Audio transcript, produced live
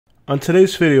On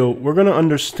today's video, we're going to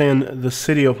understand the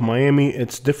city of Miami,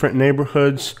 its different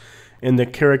neighborhoods, and the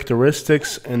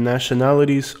characteristics and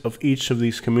nationalities of each of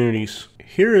these communities.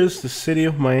 Here is the city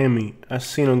of Miami as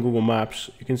seen on Google Maps.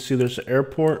 You can see there's an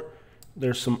airport,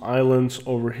 there's some islands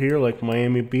over here like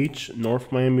Miami Beach, North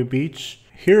Miami Beach.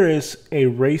 Here is a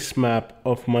race map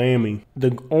of Miami.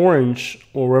 The orange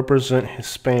will represent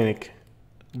Hispanic,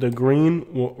 the green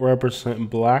will represent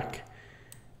Black,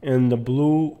 and the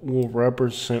blue will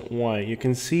represent white. You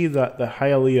can see that the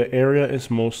Hialeah area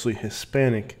is mostly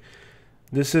Hispanic.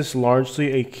 This is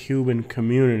largely a Cuban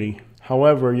community.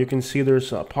 However, you can see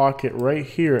there's a pocket right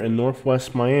here in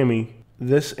Northwest Miami.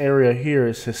 This area here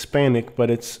is Hispanic, but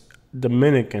it's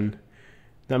Dominican.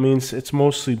 That means it's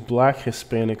mostly Black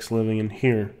Hispanics living in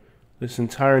here. This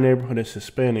entire neighborhood is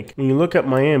Hispanic. When you look at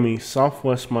Miami,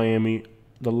 Southwest Miami,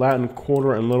 the Latin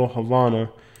Quarter, and Little Havana,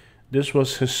 this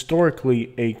was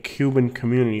historically a Cuban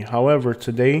community. However,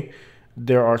 today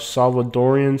there are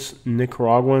Salvadorians,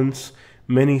 Nicaraguans,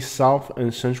 many South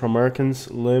and Central Americans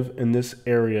live in this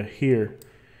area here.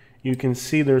 You can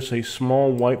see there's a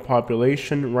small white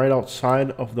population right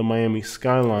outside of the Miami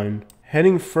skyline.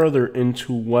 Heading further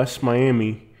into West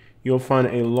Miami, you'll find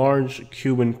a large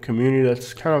Cuban community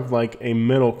that's kind of like a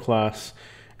middle class,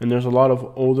 and there's a lot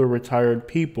of older retired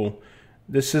people.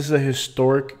 This is a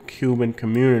historic Cuban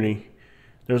community.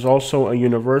 There's also a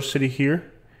university here,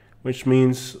 which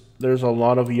means there's a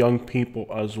lot of young people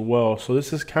as well. So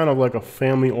this is kind of like a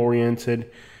family-oriented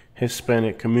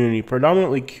Hispanic community,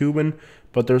 predominantly Cuban,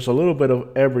 but there's a little bit of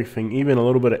everything, even a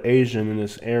little bit of Asian in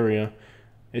this area.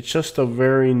 It's just a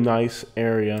very nice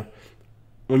area.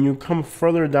 When you come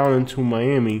further down into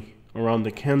Miami, around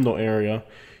the Kendall area,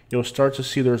 you'll start to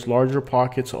see there's larger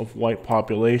pockets of white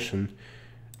population.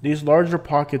 These larger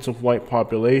pockets of white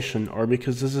population are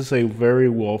because this is a very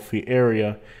wealthy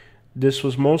area. This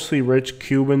was mostly rich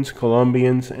Cubans,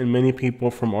 Colombians, and many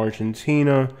people from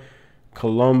Argentina,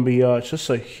 Colombia. It's just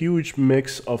a huge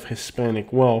mix of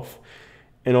Hispanic wealth.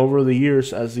 And over the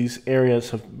years, as these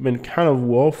areas have been kind of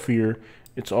wealthier,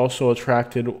 it's also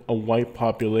attracted a white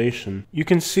population. You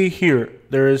can see here,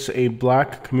 there is a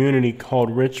Black community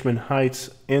called Richmond Heights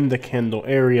in the Kendall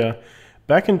area.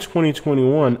 Back in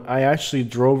 2021, I actually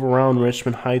drove around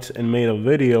Richmond Heights and made a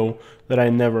video that I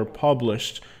never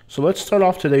published. So let's start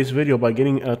off today's video by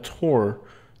getting a tour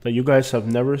that you guys have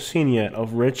never seen yet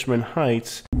of Richmond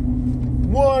Heights.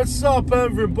 What's up,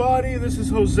 everybody? This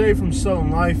is Jose from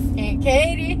Southern Life. And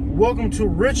Katie. Welcome to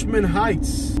Richmond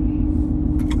Heights.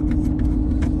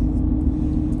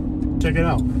 Check it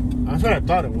out. That's what I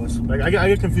thought it was. Like I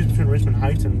get confused between Richmond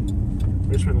Heights and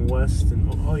Richmond West.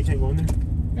 And oh, you can't go in there?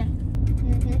 Yeah.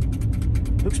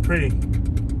 Looks pretty.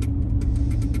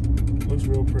 Looks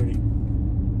real pretty.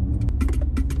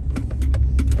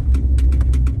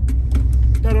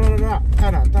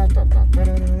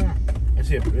 I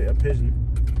see a pigeon.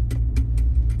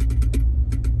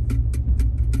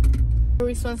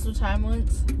 We spent some time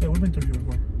once. Yeah, we've been through here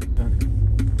before.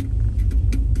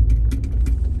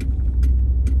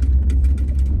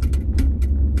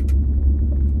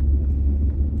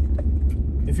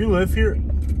 If you live here,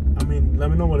 I mean, let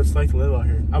me know what it's like to live out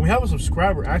here. We have a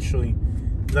subscriber actually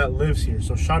that lives here,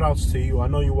 so shout outs to you. I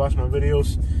know you watch my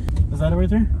videos. Is that it right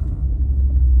there?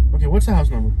 Okay, what's the house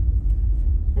number?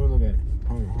 Let me look at it.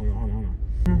 Hold on.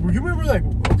 You remember, like,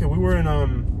 okay, we were in,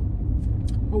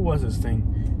 what was this thing?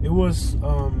 It was, left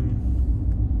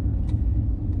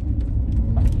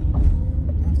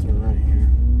or right here.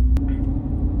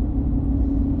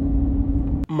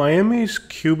 Miami's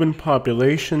Cuban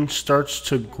population starts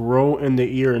to grow in the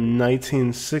year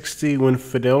 1960 when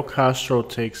Fidel Castro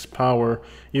takes power.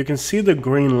 You can see the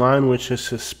green line, which is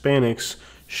Hispanics,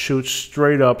 shoots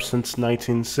straight up since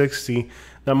 1960.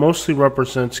 That mostly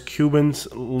represents Cubans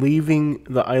leaving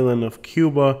the island of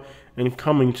Cuba and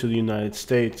coming to the United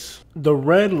States. The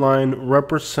red line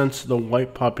represents the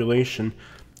white population.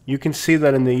 You can see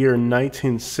that in the year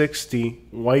 1960,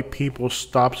 white people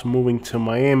stopped moving to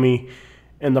Miami,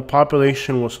 and the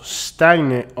population was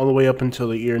stagnant all the way up until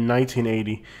the year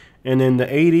 1980. And in the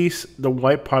 80s, the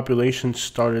white population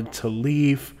started to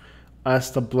leave as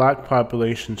the Black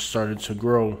population started to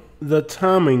grow. The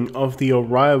timing of the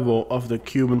arrival of the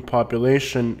Cuban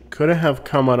population couldn't have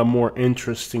come at a more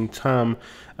interesting time,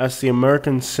 as the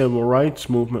American Civil Rights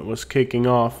Movement was kicking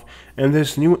off, and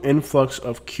this new influx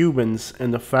of Cubans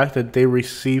and the fact that they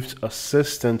received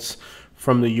assistance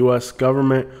from the US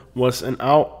government was an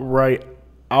outright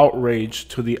outrage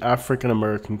to the African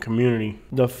American community.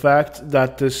 The fact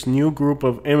that this new group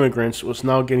of immigrants was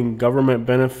now getting government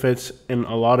benefits and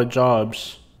a lot of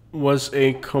jobs was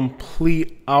a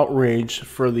complete outrage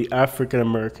for the African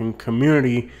American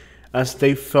community, as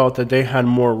they felt that they had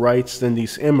more rights than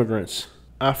these immigrants.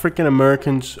 African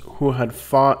Americans who had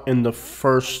fought in the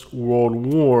First World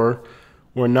War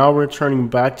were now returning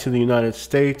back to the United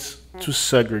States to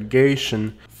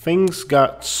segregation. Things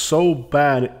got so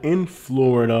bad in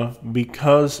Florida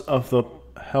because of the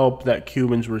help that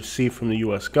Cubans received from the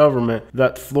US government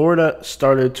that Florida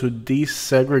started to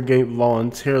desegregate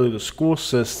voluntarily the school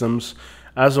systems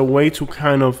as a way to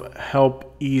kind of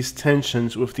help ease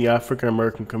tensions with the African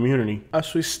American community.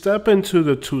 As we step into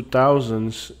the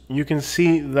 2000s, you can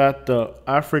see that the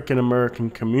African American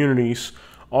communities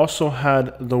also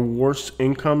had the worst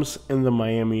incomes in the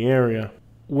Miami area.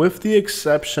 With the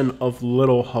exception of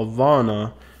Little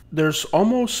Havana, there's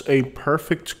almost a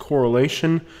perfect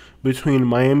correlation between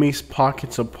Miami's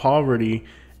pockets of poverty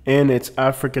and its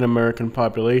African American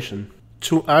population.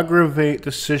 To aggravate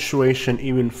the situation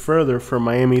even further for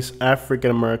Miami's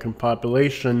African American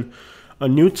population, a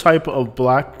new type of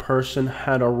black person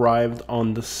had arrived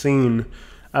on the scene.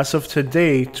 As of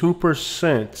today,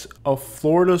 2% of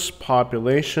Florida's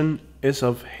population is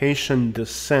of Haitian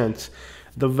descent.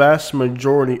 The vast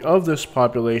majority of this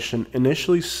population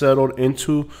initially settled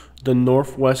into the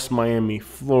Northwest Miami,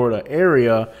 Florida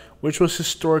area, which was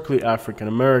historically African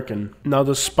American. Now,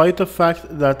 despite the fact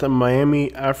that the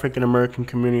Miami African American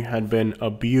community had been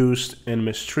abused and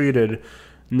mistreated,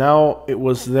 now it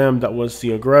was them that was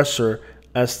the aggressor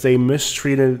as they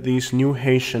mistreated these new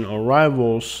Haitian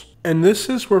arrivals. And this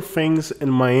is where things in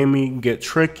Miami get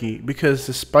tricky, because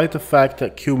despite the fact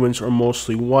that Cubans are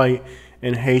mostly white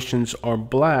and Haitians are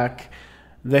black,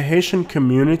 the Haitian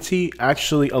community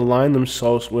actually aligned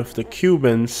themselves with the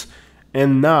Cubans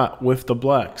and not with the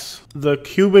blacks. The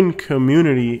Cuban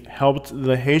community helped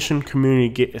the Haitian community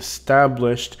get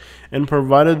established and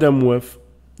provided them with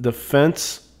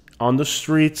defense on the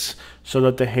streets so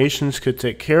that the Haitians could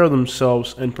take care of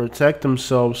themselves and protect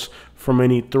themselves from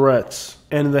any threats.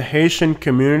 And the Haitian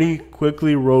community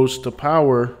quickly rose to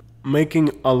power, making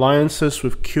alliances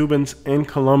with Cubans and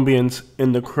Colombians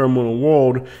in the criminal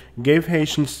world gave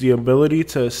Haitians the ability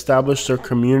to establish their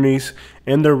communities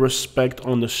and their respect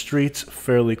on the streets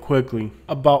fairly quickly.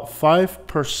 About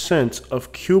 5%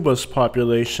 of Cuba's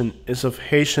population is of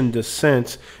Haitian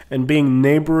descent, and being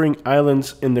neighboring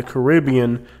islands in the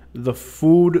Caribbean, the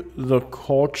food, the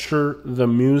culture, the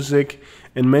music,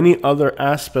 and many other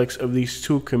aspects of these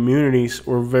two communities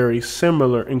were very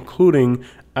similar, including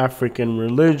African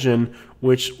religion,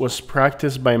 which was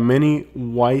practiced by many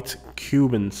white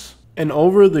Cubans. And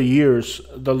over the years,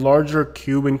 the larger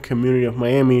Cuban community of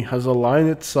Miami has aligned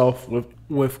itself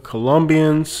with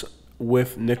Colombians,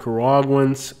 with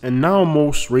Nicaraguans, and now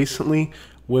most recently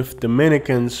with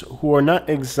Dominicans, who are not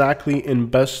exactly in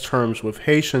best terms with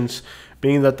Haitians,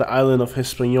 being that the island of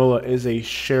Hispaniola is a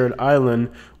shared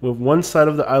island, with one side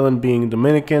of the island being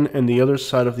Dominican and the other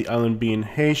side of the island being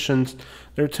Haitians.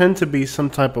 There tend to be some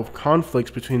type of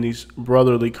conflicts between these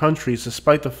brotherly countries,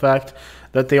 despite the fact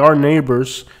that they are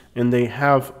neighbors and they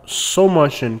have so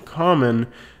much in common,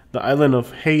 the island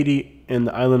of Haiti and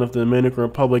the island of the Dominican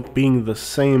Republic being the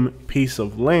same piece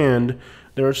of land.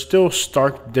 There are still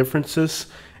stark differences,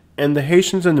 and the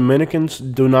Haitians and Dominicans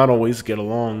do not always get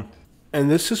along. And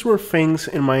this is where things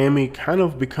in Miami kind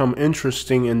of become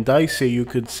interesting and dicey, you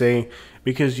could say,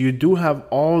 because you do have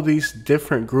all these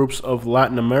different groups of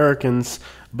Latin Americans,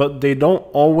 but they don't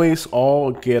always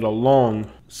all get along.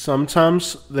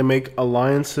 Sometimes they make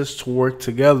alliances to work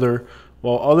together,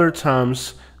 while other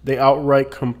times they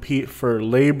outright compete for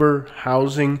labor,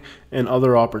 housing, and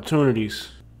other opportunities.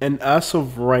 And as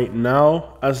of right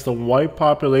now, as the white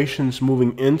population is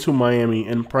moving into Miami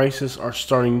and prices are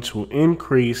starting to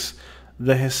increase,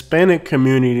 the Hispanic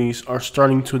communities are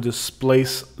starting to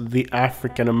displace the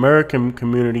African American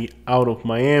community out of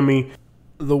Miami.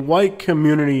 The white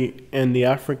community and the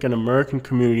African American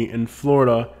community in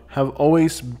Florida have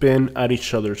always been at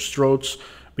each other's throats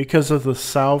because of the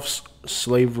South's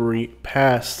slavery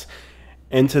past.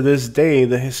 And to this day,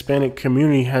 the Hispanic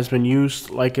community has been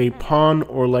used like a pawn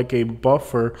or like a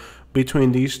buffer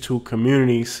between these two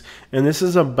communities. And this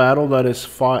is a battle that is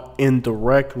fought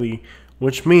indirectly,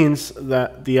 which means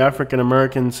that the African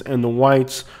Americans and the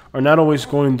whites are not always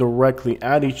going directly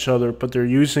at each other, but they're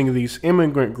using these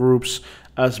immigrant groups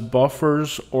as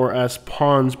buffers or as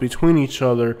pawns between each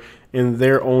other in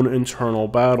their own internal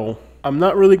battle. I'm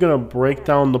not really going to break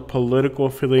down the political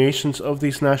affiliations of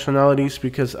these nationalities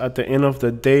because at the end of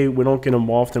the day, we don't get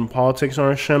involved in politics on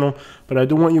our channel, but I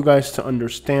do want you guys to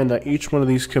understand that each one of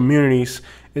these communities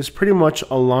is pretty much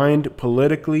aligned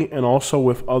politically and also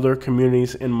with other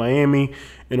communities in Miami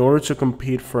in order to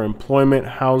compete for employment,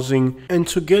 housing, and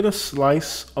to get a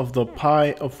slice of the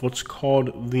pie of what's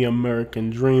called the American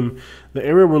Dream. The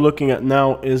area we're looking at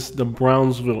now is the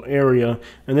Brownsville area,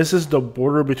 and this is the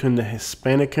border between the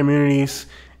Hispanic communities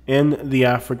and the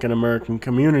African American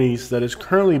communities that is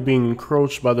currently being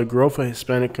encroached by the growth of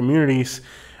Hispanic communities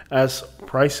as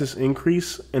prices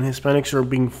increase and Hispanics are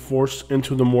being forced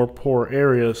into the more poor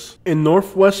areas. In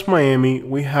Northwest Miami,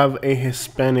 we have a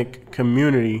Hispanic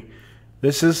community.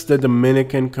 This is the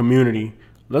Dominican community.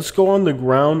 Let's go on the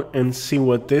ground and see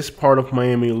what this part of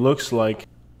Miami looks like.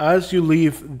 As you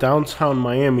leave downtown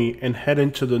Miami and head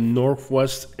into the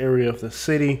northwest area of the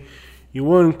city, you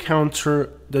will encounter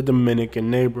the Dominican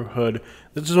neighborhood.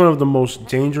 This is one of the most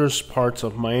dangerous parts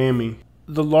of Miami.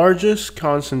 The largest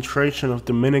concentration of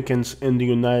Dominicans in the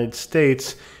United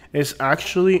States is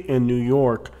actually in New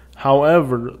York.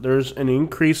 However, there's an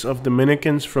increase of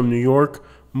Dominicans from New York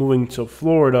moving to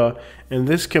Florida, and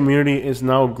this community is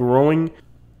now growing.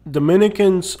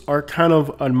 Dominicans are kind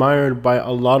of admired by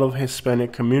a lot of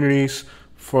Hispanic communities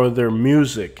for their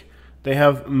music. They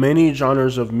have many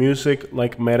genres of music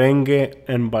like merengue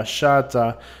and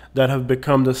bachata that have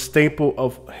become the staple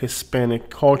of Hispanic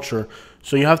culture.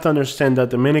 So you have to understand that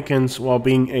Dominicans, while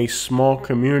being a small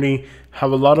community,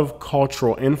 have a lot of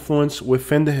cultural influence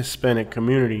within the Hispanic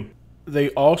community. They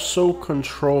also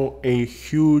control a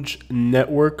huge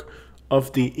network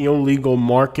of the illegal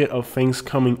market of things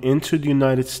coming into the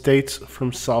United States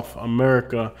from South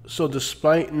America. So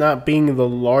despite not being the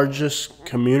largest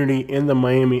community in the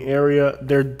Miami area,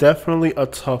 they're definitely a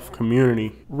tough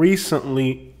community.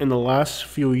 Recently, in the last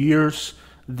few years,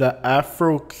 the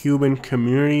Afro-Cuban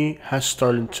community has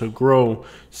started to grow.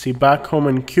 See, back home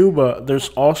in Cuba, there's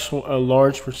also a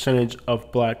large percentage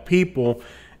of black people,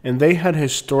 and they had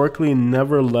historically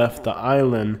never left the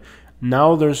island.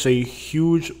 Now there's a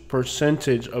huge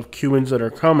percentage of Cubans that are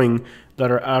coming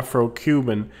that are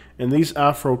Afro-Cuban, and these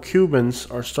Afro-Cubans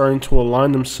are starting to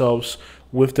align themselves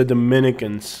with the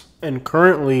Dominicans. And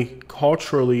currently,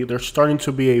 culturally, there's starting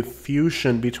to be a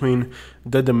fusion between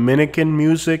the Dominican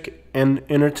music and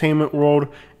entertainment world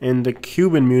and the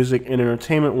Cuban music and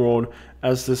entertainment world,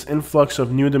 as this influx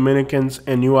of new Dominicans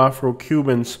and new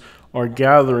Afro-Cubans are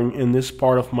gathering in this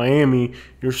part of Miami.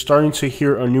 You're starting to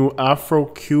hear a new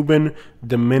Afro-Cuban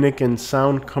Dominican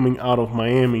sound coming out of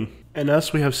Miami. And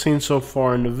as we have seen so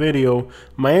far in the video,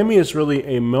 Miami is really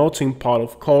a melting pot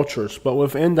of cultures, but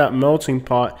within that melting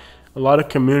pot, a lot of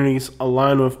communities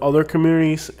align with other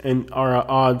communities and are at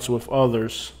odds with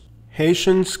others.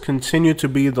 Haitians continue to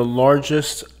be the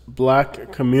largest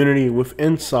black community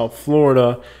within South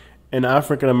Florida, and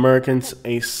African Americans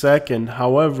a second.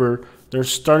 However, there's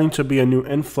starting to be a new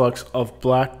influx of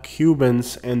black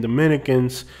Cubans and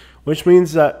Dominicans, which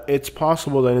means that it's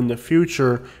possible that in the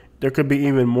future there could be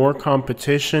even more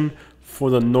competition for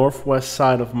the northwest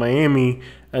side of Miami,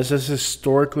 as this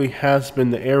historically has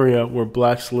been the area where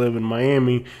blacks live in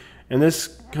Miami. And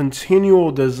this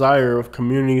continual desire of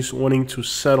communities wanting to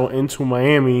settle into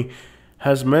Miami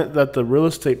has meant that the real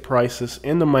estate prices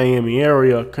in the Miami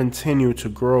area continue to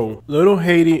grow. Little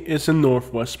Haiti is in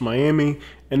northwest Miami,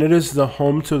 and it is the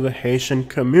home to the Haitian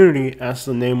community, as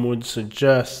the name would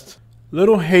suggest.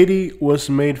 Little Haiti was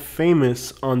made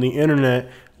famous on the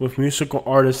internet with musical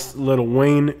artist Lil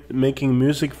Wayne making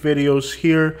music videos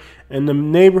here, and the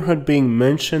neighborhood being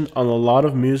mentioned on a lot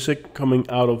of music coming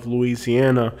out of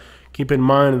Louisiana. Keep in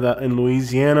mind that in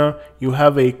Louisiana, you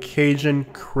have a Cajun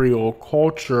Creole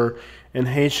culture, and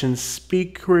Haitians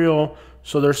speak Creole,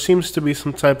 so there seems to be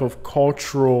some type of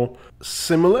cultural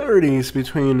similarities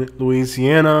between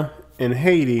Louisiana and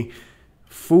Haiti.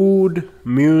 Food,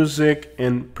 music,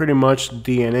 and pretty much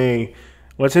DNA.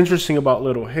 What's interesting about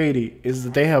Little Haiti is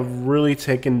that they have really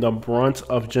taken the brunt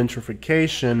of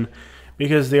gentrification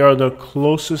because they are the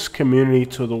closest community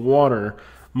to the water.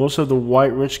 Most of the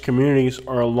white rich communities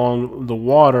are along the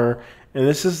water, and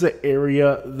this is the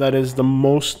area that is the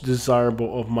most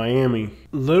desirable of Miami.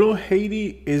 Little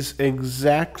Haiti is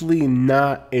exactly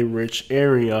not a rich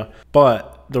area,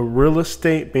 but the real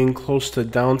estate being close to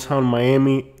downtown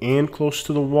Miami and close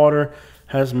to the water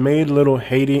has made Little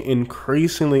Haiti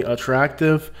increasingly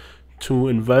attractive to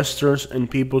investors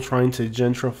and people trying to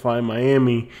gentrify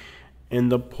Miami. And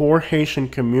the poor Haitian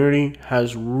community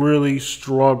has really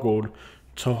struggled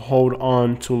to hold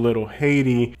on to Little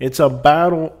Haiti. It's a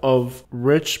battle of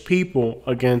rich people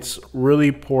against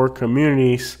really poor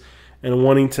communities and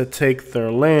wanting to take their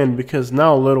land, because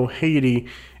now Little Haiti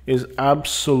is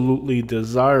absolutely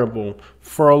desirable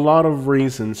for a lot of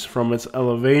reasons, from its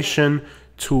elevation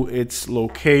to its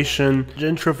location.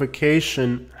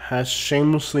 Gentrification has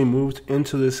shamelessly moved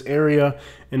into this area,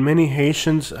 and many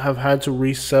Haitians have had to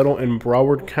resettle in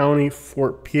Broward County,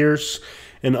 Fort Pierce,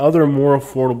 and other more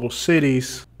affordable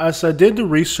cities. As I did the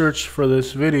research for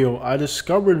this video, I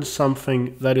discovered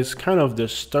something that is kind of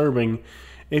disturbing.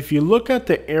 If you look at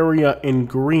the area in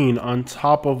green on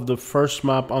top of the first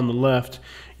map on the left,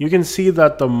 you can see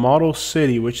that the model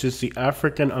city, which is the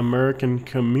African American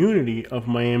community of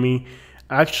Miami,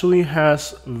 actually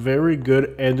has very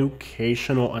good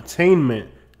educational attainment.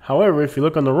 However, if you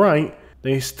look on the right,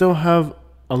 they still have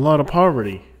a lot of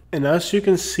poverty. And as you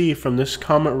can see from this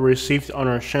comment we received on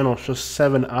our channel just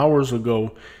 7 hours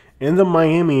ago, in the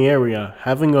Miami area,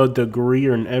 having a degree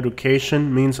or an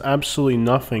education means absolutely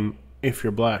nothing if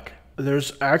you're black.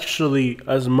 There's actually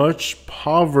as much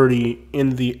poverty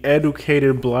in the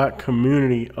educated black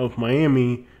community of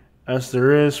Miami as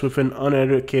there is within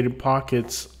uneducated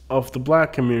pockets of the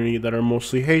black community that are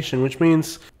mostly Haitian, which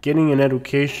means getting an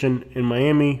education in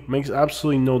Miami makes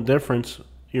absolutely no difference.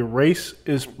 Your race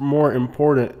is more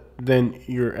important than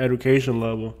your education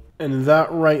level. And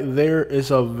that right there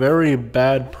is a very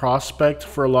bad prospect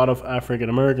for a lot of African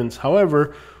Americans.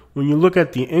 However, when you look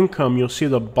at the income, you'll see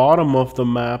the bottom of the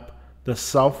map, the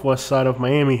southwest side of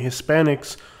Miami,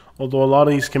 Hispanics, although a lot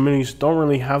of these communities don't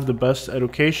really have the best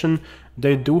education,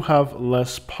 they do have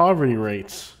less poverty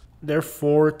rates.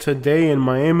 Therefore, today in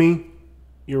Miami,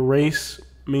 your race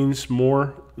means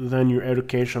more than your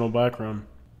educational background.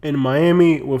 In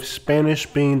Miami, with Spanish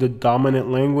being the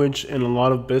dominant language in a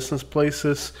lot of business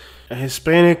places, a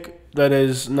Hispanic that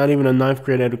is not even a 9th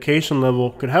grade education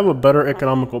level could have a better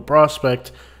economical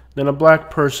prospect than a black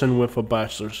person with a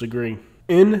bachelor's degree.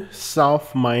 In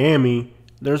South Miami,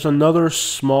 there's another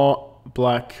small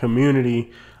black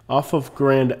community off of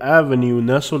Grand Avenue,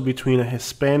 nestled between a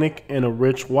Hispanic and a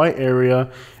rich white area,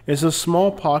 is a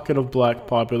small pocket of black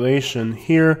population.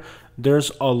 Here,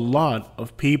 there's a lot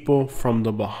of people from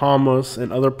the Bahamas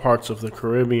and other parts of the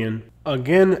Caribbean.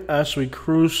 Again, as we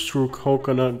cruise through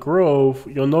Coconut Grove,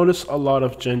 you'll notice a lot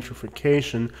of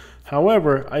gentrification.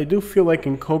 However, I do feel like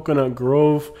in Coconut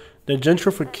Grove, the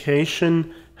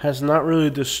gentrification has not really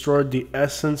destroyed the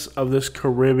essence of this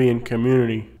Caribbean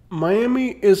community.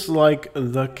 Miami is like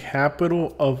the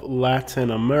capital of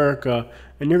Latin America,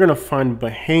 and you're going to find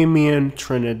Bahamian,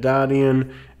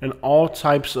 Trinidadian, and all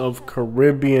types of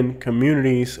Caribbean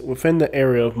communities within the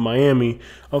area of Miami.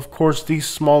 Of course, these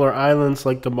smaller islands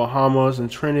like the Bahamas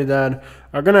and Trinidad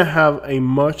are going to have a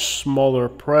much smaller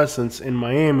presence in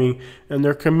Miami, and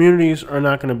their communities are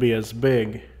not going to be as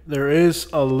big. There is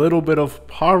a little bit of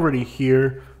poverty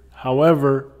here.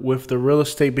 However, with the real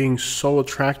estate being so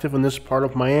attractive in this part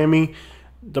of Miami,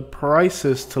 the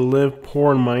prices to live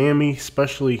poor in Miami,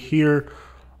 especially here,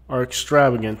 are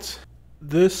extravagant.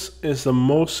 This is the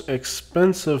most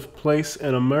expensive place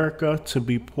in America to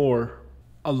be poor.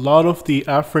 A lot of the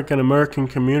African American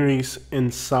communities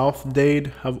in South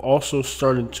Dade have also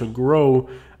started to grow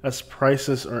as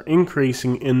prices are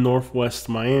increasing in Northwest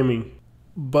Miami.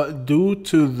 But due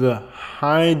to the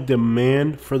high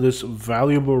demand for this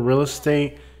valuable real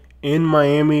estate in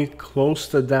Miami, close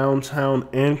to downtown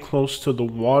and close to the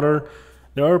water,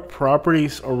 there are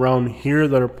properties around here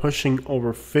that are pushing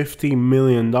over $50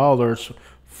 million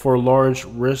for large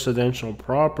residential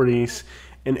properties,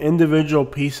 and individual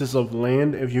pieces of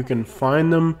land, if you can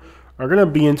find them, are going to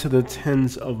be into the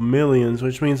tens of millions,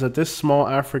 which means that this small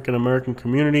African American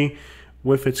community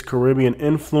with its Caribbean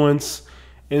influence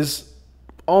is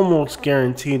almost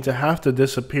guaranteed to have to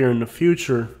disappear in the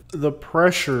future. The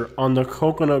pressure on the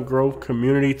Coconut Grove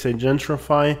community to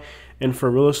gentrify and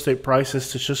for real estate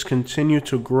prices to just continue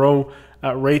to grow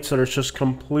at rates that are just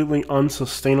completely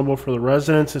unsustainable for the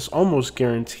residents is almost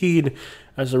guaranteed,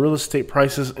 as the real estate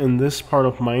prices in this part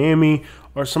of Miami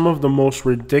are some of the most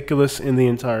ridiculous in the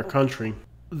entire country.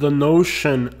 The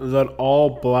notion that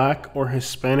all black or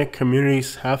Hispanic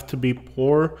communities have to be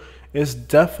poor is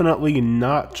definitely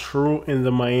not true in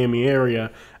the Miami area,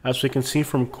 as we can see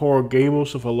from Coral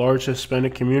Gables with a large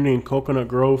Hispanic community in Coconut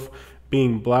Grove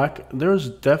being black. There's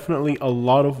definitely a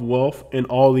lot of wealth in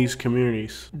all these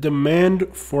communities.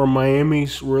 Demand for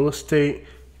Miami's real estate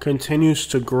continues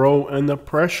to grow, and the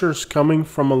pressure's coming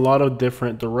from a lot of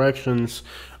different directions.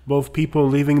 Both people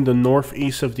leaving the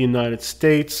northeast of the United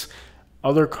States,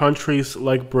 other countries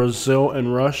like Brazil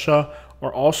and Russia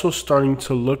are also starting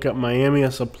to look at Miami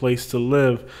as a place to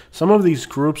live. Some of these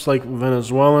groups like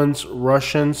Venezuelans,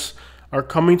 Russians, are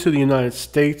coming to the United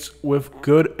States with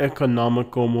good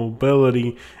economical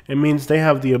mobility. It means they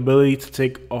have the ability to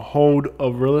take a hold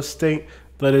of real estate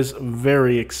that is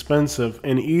very expensive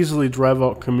and easily drive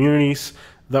out communities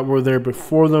that were there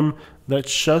before them that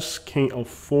just can't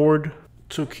afford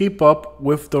to keep up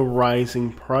with the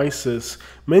rising prices.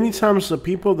 Many times the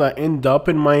people that end up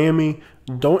in Miami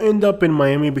don't end up in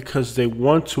Miami because they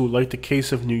want to, like the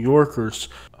case of New Yorkers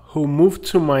who move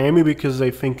to Miami because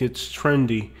they think it's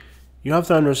trendy. You have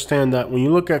to understand that when you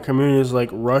look at communities like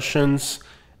Russians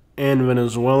and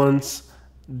Venezuelans,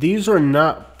 these are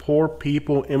not poor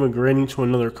people immigrating to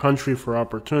another country for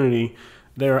opportunity.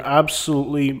 They are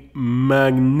absolutely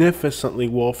magnificently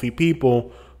wealthy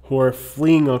people who are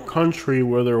fleeing a country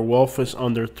where their wealth is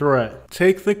under threat.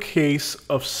 Take the case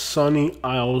of Sunny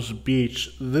Isles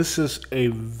Beach. This is a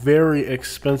very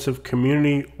expensive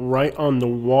community right on the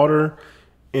water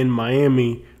in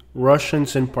Miami.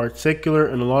 Russians in particular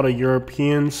and a lot of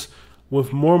Europeans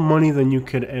with more money than you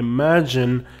could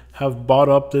imagine have bought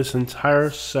up this entire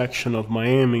section of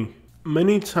Miami.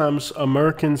 Many times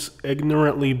Americans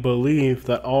ignorantly believe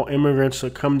that all immigrants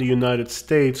that come to the United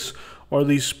States are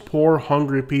these poor,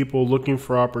 hungry people looking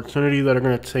for opportunity that are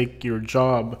going to take your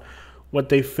job. What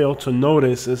they fail to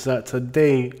notice is that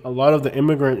today, a lot of the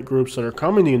immigrant groups that are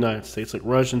coming to the United States, like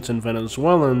Russians and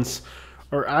Venezuelans,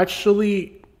 are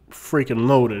actually freaking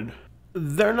loaded.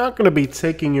 They're not going to be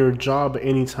taking your job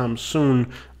anytime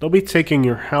soon. They'll be taking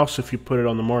your house if you put it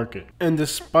on the market. And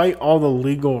despite all the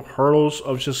legal hurdles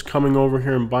of just coming over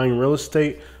here and buying real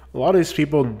estate, a lot of these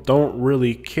people don't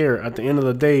really care. At the end of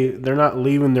the day, they're not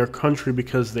leaving their country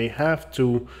because they have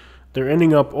to. They're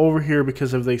ending up over here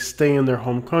because if they stay in their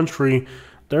home country,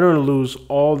 they're going to lose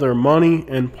all their money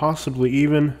and possibly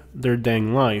even their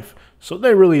dang life. So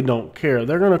they really don't care.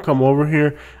 They're going to come over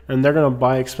here and they're going to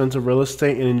buy expensive real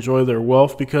estate and enjoy their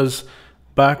wealth because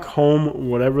back home,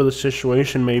 whatever the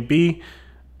situation may be,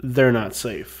 they're not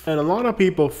safe. And a lot of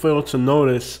people fail to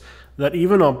notice that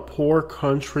even a poor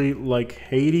country like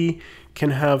Haiti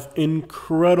can have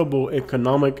incredible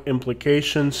economic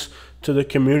implications to the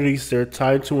communities they're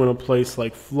tied to in a place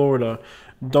like Florida.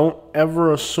 Don't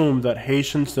ever assume that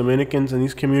Haitians, Dominicans, and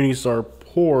these communities are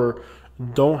poor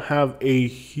don't have a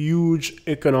huge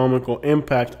economical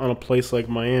impact on a place like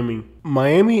Miami.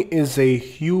 Miami is a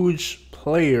huge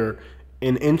player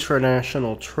in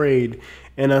international trade,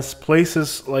 and as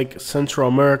places like Central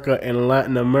America and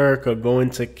Latin America go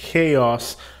into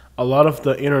chaos, a lot of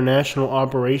the international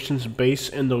operations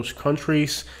based in those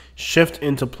countries shift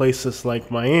into places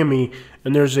like Miami,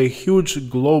 and there's a huge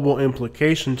global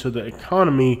implication to the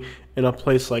economy in a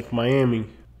place like Miami.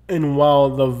 And while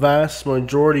the vast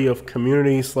majority of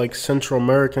communities like Central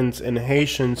Americans and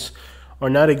Haitians are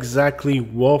not exactly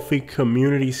wealthy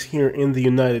communities here in the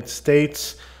United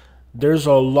States, there's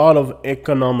a lot of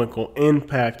economical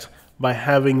impact by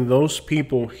having those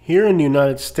people here in the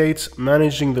United States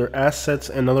managing their assets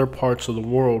in other parts of the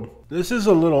world. This is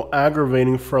a little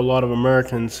aggravating for a lot of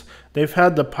Americans. They've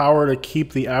had the power to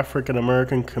keep the African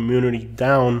American community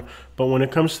down, but when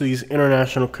it comes to these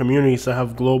international communities that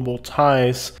have global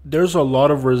ties, there's a lot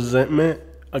of resentment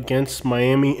against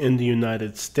Miami in the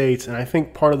United States. And I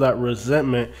think part of that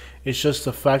resentment is just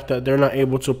the fact that they're not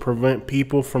able to prevent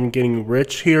people from getting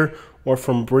rich here or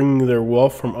from bringing their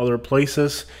wealth from other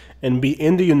places and be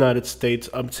in the United States,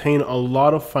 obtain a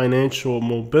lot of financial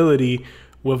mobility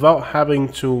without having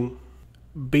to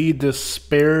be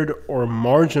despaired or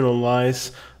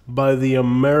marginalized by the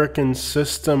American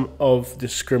system of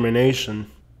discrimination.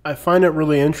 I find it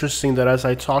really interesting that as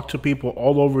I talk to people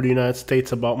all over the United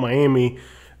States about Miami,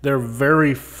 they're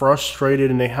very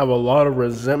frustrated and they have a lot of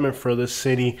resentment for this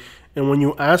city. And when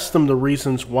you ask them the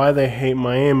reasons why they hate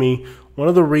Miami, one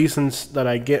of the reasons that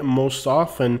I get most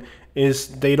often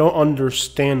is they don't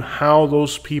understand how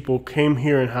those people came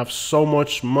here and have so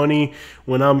much money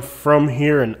when I'm from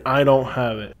here and I don't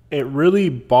have it. It really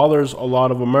bothers a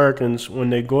lot of Americans when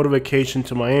they go to vacation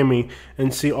to Miami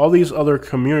and see all these other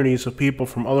communities of people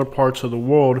from other parts of the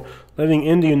world living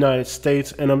in the United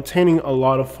States and obtaining a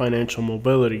lot of financial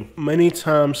mobility. Many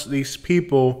times these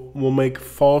people will make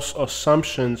false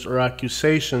assumptions or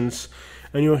accusations,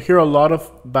 and you'll hear a lot of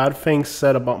bad things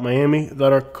said about Miami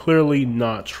that are clearly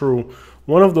not true.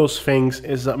 One of those things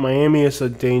is that Miami is a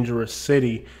dangerous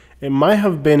city. It might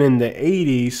have been in the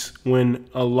 80s when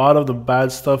a lot of the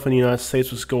bad stuff in the United States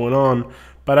was going on,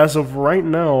 but as of right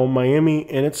now, Miami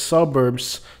and its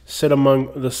suburbs sit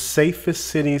among the safest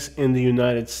cities in the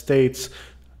United States.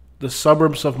 The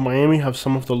suburbs of Miami have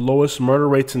some of the lowest murder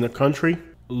rates in the country.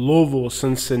 Louisville,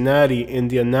 Cincinnati,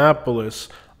 Indianapolis,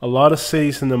 a lot of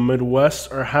cities in the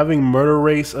Midwest are having murder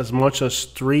rates as much as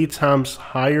 3 times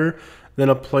higher than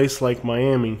a place like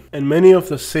Miami. And many of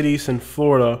the cities in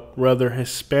Florida, whether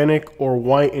Hispanic or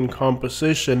white in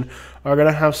composition, are going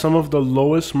to have some of the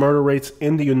lowest murder rates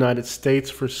in the United States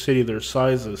for city their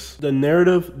sizes. The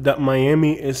narrative that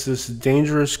Miami is this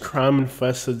dangerous,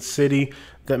 crime-infested city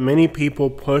that many people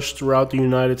push throughout the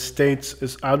United States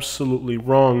is absolutely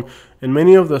wrong. And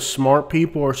many of the smart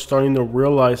people are starting to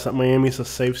realize that Miami is a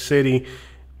safe city.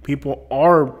 People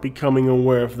are becoming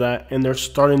aware of that, and they're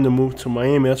starting to move to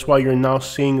Miami. That's why you're now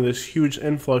seeing this huge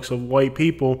influx of white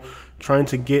people trying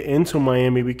to get into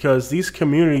Miami, because these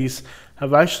communities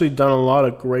have actually done a lot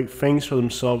of great things for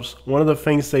themselves. One of the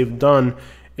things they've done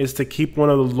is to keep one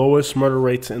of the lowest murder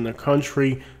rates in the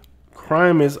country.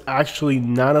 Crime is actually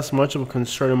not as much of a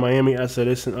concern in Miami as it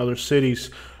is in other cities.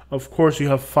 Of course, you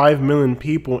have 5 million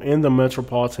people in the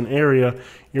metropolitan area.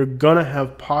 You're going to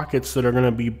have pockets that are going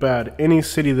to be bad. Any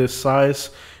city this size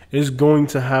is going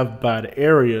to have bad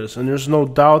areas. And there's no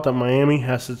doubt that Miami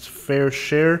has its fair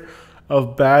share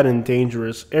of bad and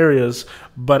dangerous areas.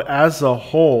 But as a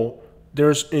whole,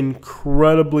 there's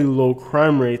incredibly low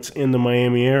crime rates in the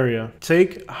Miami area.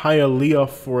 Take Hialeah,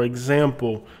 for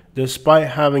example. Despite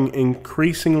having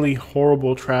increasingly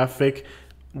horrible traffic,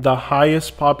 the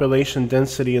highest population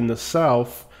density in the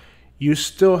South, you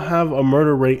still have a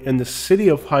murder rate in the city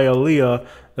of Hialeah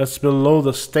that's below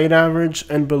the state average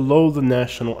and below the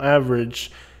national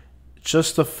average.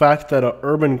 Just the fact that an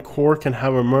urban core can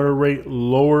have a murder rate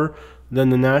lower than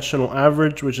the national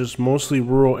average, which is mostly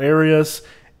rural areas,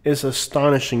 is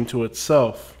astonishing to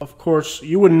itself. Of course,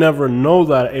 you would never know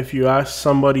that if you ask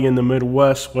somebody in the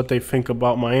Midwest what they think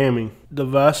about Miami. The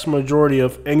vast majority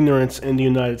of ignorance in the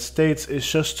United States is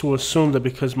just to assume that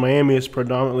because Miami is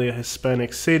predominantly a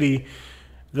Hispanic city,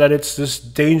 that it's this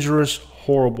dangerous,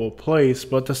 horrible place.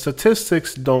 But the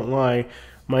statistics don't lie.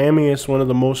 Miami is one of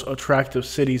the most attractive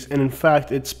cities, and in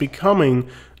fact, it's becoming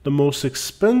the most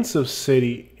expensive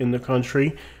city in the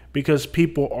country, because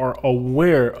people are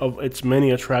aware of its many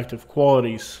attractive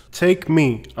qualities. Take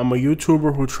me, I'm a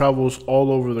YouTuber who travels all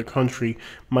over the country.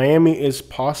 Miami is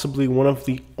possibly one of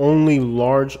the only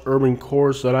large urban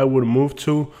cores that I would move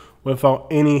to without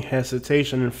any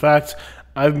hesitation. In fact,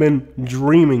 I've been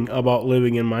dreaming about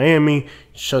living in Miami,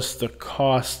 just the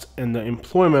cost and the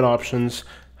employment options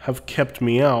have kept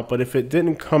me out. But if it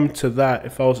didn't come to that,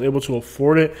 if I was able to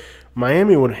afford it,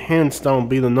 Miami would hands down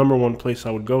be the #1 place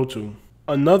I would go to.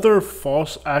 Another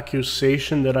false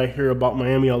accusation that I hear about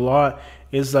Miami a lot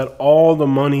is that all the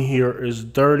money here is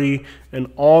dirty and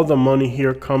all the money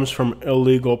here comes from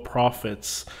illegal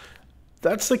profits.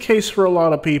 That's the case for a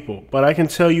lot of people, but I can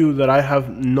tell you that I have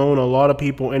known a lot of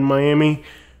people in Miami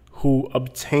who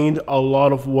obtained a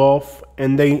lot of wealth,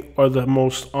 and they are the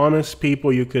most honest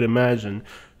people you could imagine.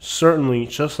 Certainly,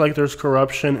 just like there's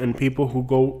corruption and people who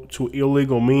go to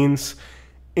illegal means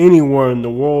anywhere in the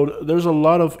world, there's a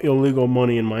lot of illegal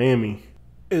money in Miami.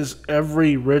 Is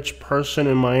every rich person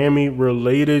in Miami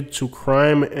related to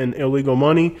crime and illegal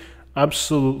money?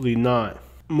 Absolutely not.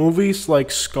 Movies like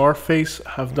Scarface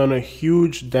have done a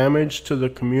huge damage to the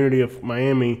community of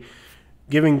Miami,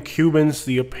 giving Cubans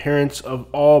the appearance of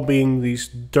all being these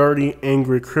dirty,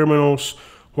 angry criminals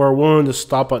who are willing to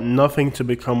stop at nothing to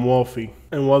become wealthy.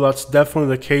 And while that's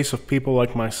definitely the case of people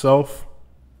like myself,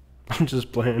 I'm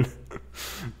just playing.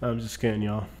 I'm just kidding,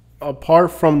 y'all.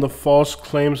 Apart from the false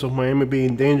claims of Miami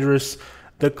being dangerous,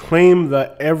 the claim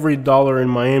that every dollar in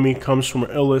Miami comes from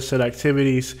illicit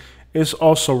activities is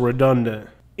also redundant.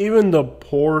 Even the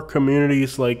poor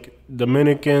communities like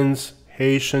Dominicans,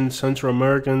 Haitians, Central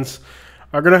Americans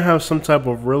are going to have some type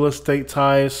of real estate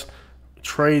ties,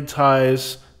 trade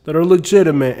ties that are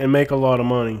legitimate and make a lot of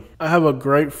money. I have a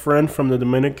great friend from the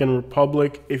Dominican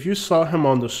Republic. If you saw him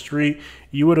on the street,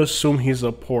 you would assume he's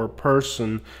a poor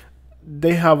person.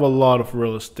 They have a lot of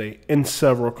real estate in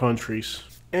several countries.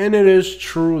 And it is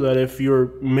true that if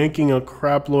you're making a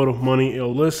crap load of money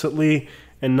illicitly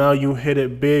and now you hit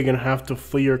it big and have to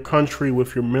flee your country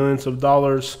with your millions of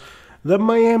dollars, then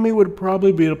Miami would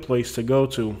probably be the place to go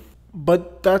to.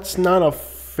 But that's not a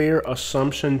fair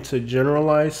assumption to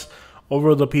generalize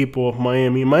over the people of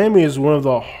Miami. Miami is one of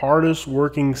the hardest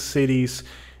working cities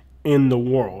in the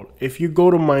world. If you go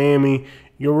to Miami,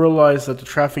 you'll realize that the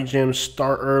traffic jams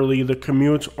start early, the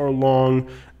commutes are long,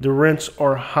 the rents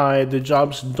are high, the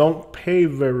jobs don't pay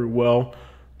very well.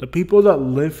 The people that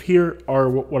live here are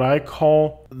what I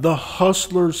call the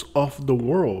hustlers of the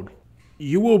world.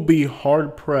 You will be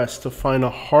hard pressed to find a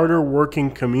harder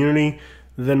working community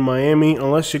than Miami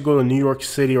unless you go to New York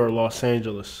City or Los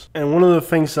Angeles. And one of the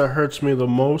things that hurts me the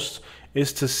most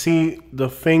is to see the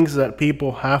things that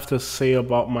people have to say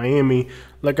about Miami.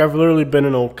 Like, I've literally been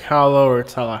in Ocala or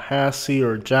Tallahassee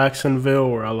or Jacksonville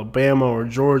or Alabama or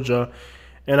Georgia,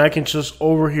 and I can just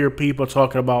overhear people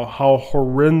talking about how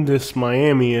horrendous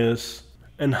Miami is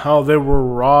and how they were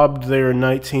robbed there in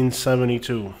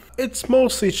 1972. It's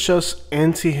mostly just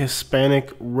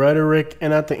anti-Hispanic rhetoric,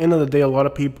 and at the end of the day, a lot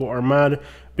of people are mad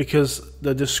because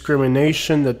the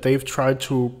discrimination that they've tried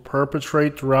to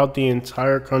perpetrate throughout the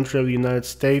entire country of the United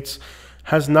States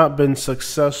has not been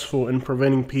successful in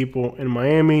preventing people in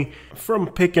Miami from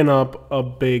picking up a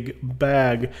big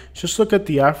bag. Just look at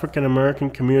the African American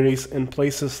communities in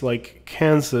places like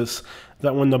Kansas,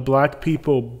 that when the black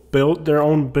people built their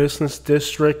own business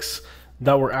districts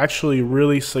that were actually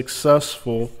really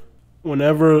successful,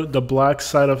 whenever the black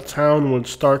side of town would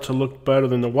start to look better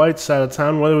than the white side of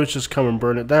town, whether it's just come and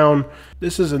burn it down.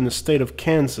 This is in the state of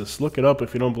Kansas. Look it up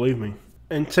if you don't believe me.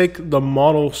 And take the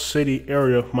model city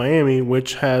area of Miami,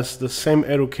 which has the same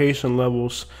education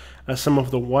levels as some of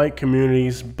the white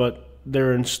communities, but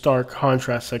they're in stark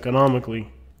contrast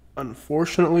economically.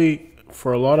 Unfortunately,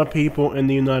 for a lot of people in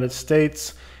the United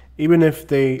States, even if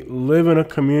they live in a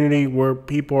community where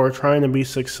people are trying to be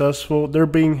successful, they're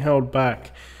being held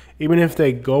back. Even if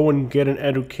they go and get an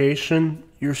education,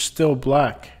 you're still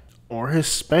black or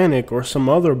Hispanic or some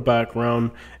other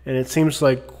background. And it seems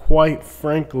like, quite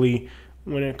frankly,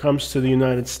 when it comes to the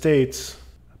United States,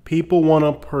 people want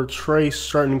to portray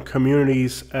certain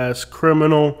communities as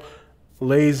criminal,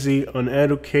 lazy,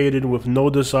 uneducated, with no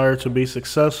desire to be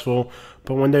successful.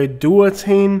 But when they do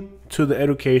attain to the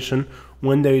education,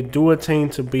 when they do attain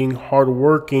to being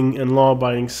hardworking and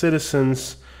law-abiding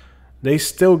citizens, they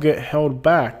still get held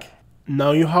back.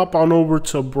 Now you hop on over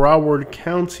to Broward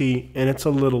County and it's a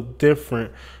little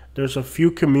different. There's a few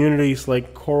communities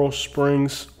like Coral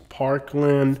Springs,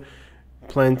 Parkland,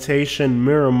 Plantation,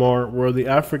 Miramar, where the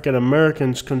African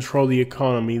Americans control the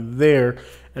economy there.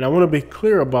 And I want to be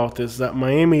clear about this, that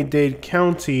Miami-Dade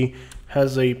County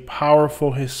has a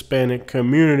powerful Hispanic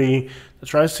community that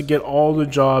tries to get all the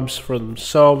jobs for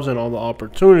themselves and all the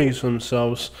opportunities for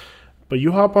themselves. But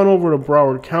you hop on over to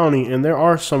Broward County, and there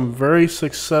are some very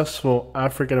successful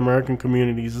African American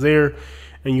communities there.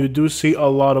 And you do see a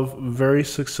lot of very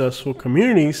successful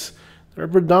communities that are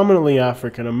predominantly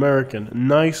African American.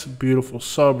 Nice, beautiful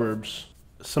suburbs.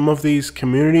 Some of these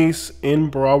communities in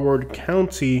Broward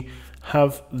County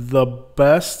have the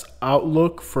best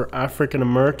outlook for African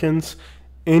Americans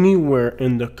anywhere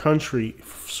in the country,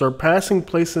 surpassing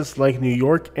places like New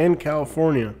York and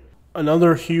California.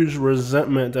 Another huge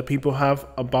resentment that people have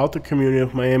about the community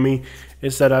of Miami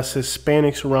is that as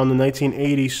Hispanics around the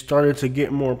 1980s started to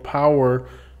get more power,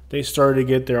 they started to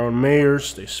get their own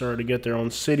mayors, they started to get their own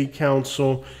city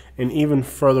council, and even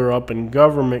further up in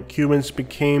government, Cubans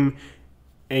became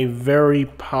a very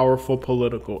powerful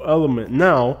political element.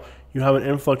 Now, you have an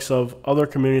influx of other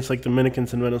communities like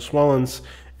Dominicans and Venezuelans,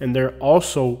 and they're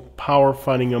also power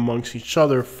fighting amongst each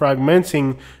other,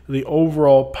 fragmenting the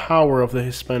overall power of the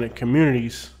Hispanic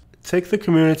communities. Take the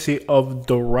community of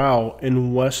Doral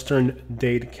in western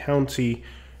Dade County.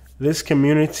 This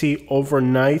community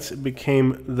overnight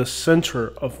became the center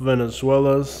of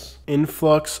Venezuela's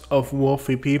influx of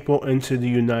wealthy people into the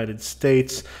United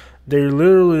States. They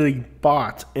literally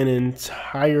bought an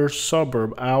entire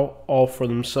suburb out all for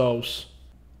themselves.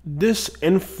 This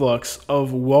influx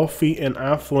of wealthy and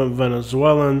affluent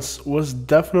Venezuelans was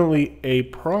definitely a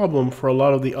problem for a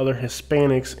lot of the other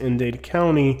Hispanics in Dade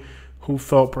County who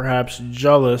felt perhaps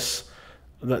jealous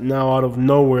that now out of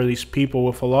nowhere these people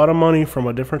with a lot of money from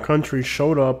a different country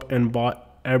showed up and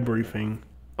bought everything.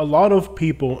 A lot of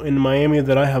people in Miami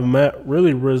that I have met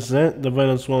really resent the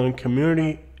Venezuelan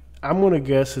community. I'm going to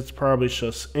guess it's probably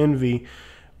just envy.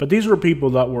 But these were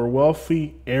people that were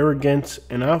wealthy, arrogant,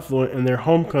 and affluent in their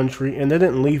home country, and they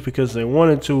didn't leave because they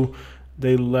wanted to.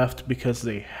 They left because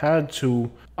they had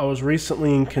to. I was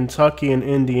recently in Kentucky and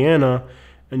Indiana,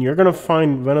 and you're going to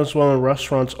find Venezuelan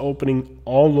restaurants opening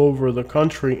all over the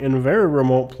country in very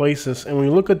remote places. And when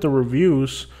you look at the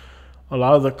reviews, a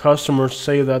lot of the customers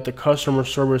say that the customer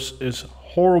service is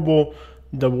horrible,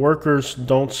 the workers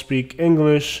don't speak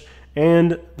English,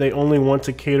 and they only want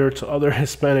to cater to other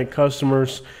Hispanic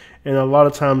customers, and a lot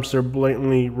of times they're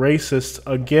blatantly racist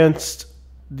against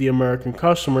the American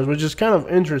customers, which is kind of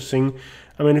interesting.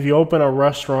 I mean, if you open a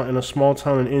restaurant in a small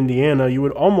town in Indiana, you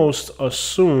would almost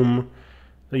assume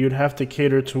that you'd have to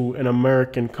cater to an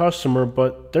American customer,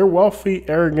 but they're wealthy,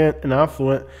 arrogant, and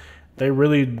affluent. They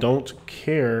really don't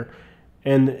care.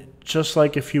 And just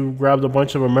like if you grabbed a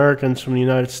bunch of Americans from the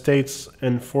United States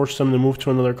and forced them to move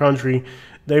to another country,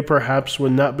 they perhaps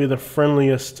would not be the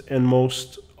friendliest and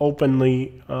most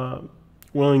openly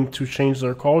willing to change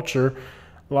their culture.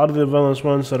 A lot of the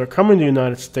Venezuelans that are coming to the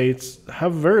United States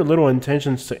have very little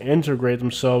intentions to integrate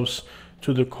themselves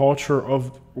to the culture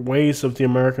of ways of the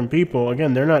American people.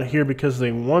 Again, they're not here because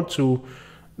they want to,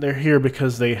 they're here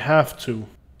because they have to.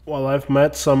 While I've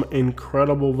met some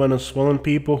incredible Venezuelan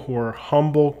people who are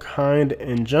humble, kind,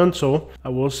 and gentle, I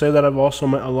will say that I've also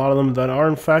met a lot of them that are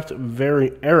in fact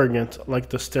very arrogant, like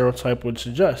the stereotype would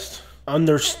suggest.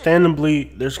 Understandably,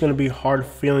 there's going to be hard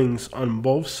feelings on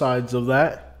both sides of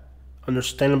that.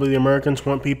 Understandably, the Americans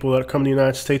want people that come to the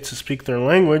United States to speak their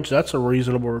language. That's a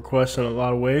reasonable request in a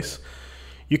lot of ways.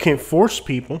 You can't force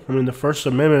people. I mean, the First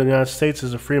Amendment of the United States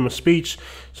is a freedom of speech.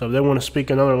 So if they want to speak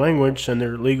another language and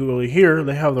they're legally here,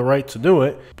 they have the right to do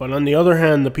it. But on the other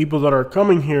hand, the people that are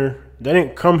coming here, they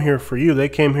didn't come here for you. They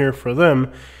came here for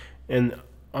them. And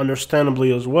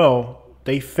understandably as well,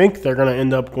 they think they're going to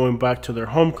end up going back to their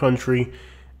home country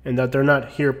and that they're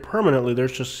not here permanently. They're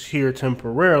just here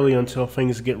temporarily until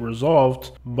things get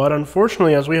resolved. But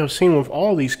unfortunately, as we have seen with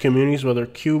all these communities, whether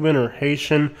Cuban or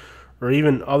Haitian, or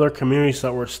even other communities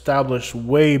that were established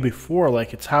way before,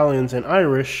 like Italians and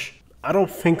Irish, I don't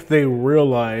think they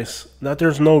realize that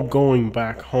there's no going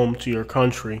back home to your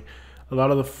country. A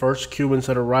lot of the first Cubans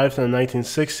that arrived in the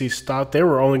 1960s thought they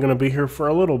were only going to be here for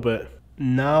a little bit.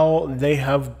 Now they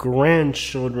have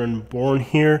grandchildren born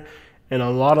here, and a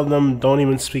lot of them don't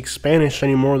even speak Spanish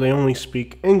anymore. They only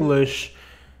speak English,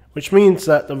 which means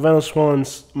that the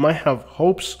Venezuelans might have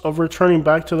hopes of returning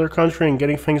back to their country and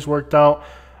getting things worked out.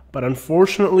 But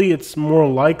unfortunately, it's more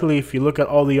likely, if you look at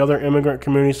all the other immigrant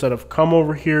communities that have come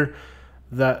over here,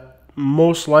 that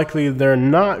most likely they're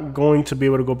not going to be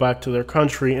able to go back to their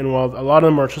country. And while a lot of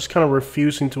them are just kind of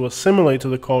refusing to assimilate to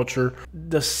the culture,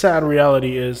 the sad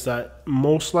reality is that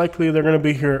most likely they're going to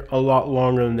be here a lot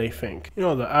longer than they think. You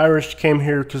know, the Irish came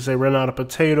here because they ran out of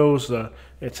potatoes. The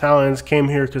Italians came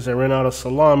here because they ran out of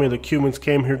salami. The Cubans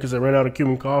came here because they ran out of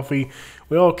Cuban coffee.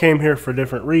 We all came here for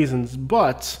different reasons,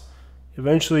 but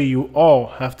eventually you all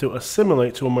have to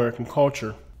assimilate to American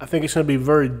culture. I think it's going to be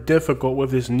very difficult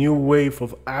with this new wave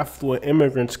of affluent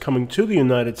immigrants coming to the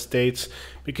United States,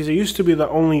 because it used to be that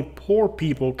only poor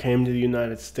people came to the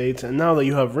United States, and now that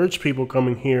you have rich people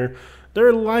coming here,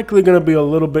 they're likely going to be a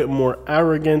little bit more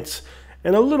arrogant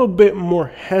and a little bit more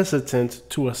hesitant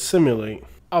to assimilate.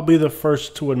 I'll be the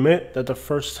first to admit that the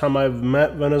first time I've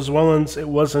met Venezuelans, it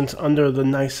wasn't under the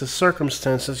nicest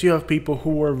circumstances. You have people who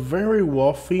were very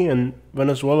wealthy in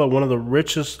Venezuela, one of the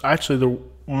richest, actually the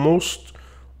most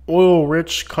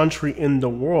oil-rich country in the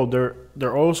world.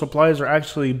 Their oil supplies are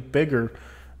actually bigger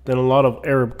than a lot of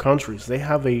Arab countries. They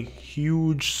have a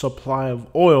huge supply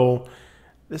of oil.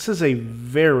 This is a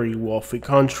very wealthy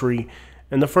country.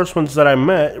 And the first ones that I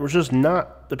met were just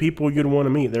not the people you'd want to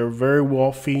meet. They're very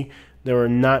wealthy. They were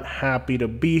not happy to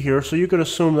be here, so you could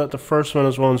assume that the first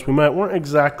Venezuelans we met weren't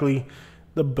exactly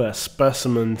the best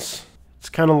specimens. It's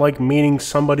kind of like meeting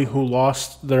somebody who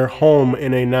lost their home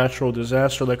in a natural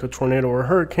disaster like a tornado or a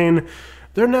hurricane.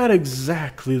 They're not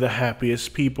exactly the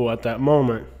happiest people at that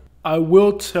moment. I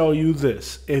will tell you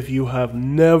this, if you have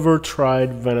never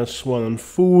tried Venezuelan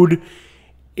food,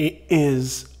 it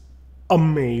is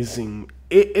amazing.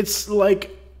 It's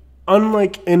like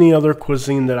unlike any other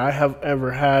cuisine that I have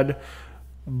ever had.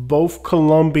 Both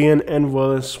Colombian and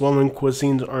Venezuelan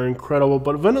cuisines are incredible,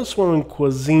 but Venezuelan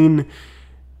cuisine,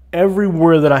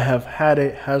 everywhere that I have had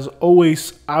it, has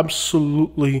always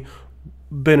absolutely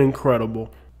been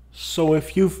incredible. So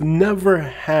if you've never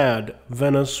had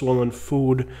Venezuelan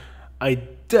food, I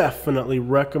definitely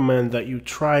recommend that you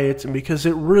try it, because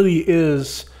it really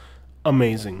is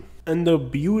amazing. And the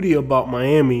beauty about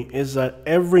Miami is that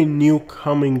every new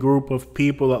coming group of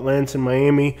people that lands in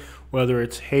Miami, whether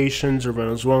it's Haitians or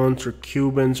Venezuelans or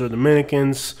Cubans or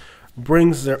Dominicans,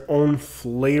 brings their own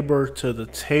flavor to the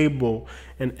table.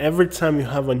 And every time you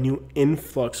have a new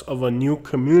influx of a new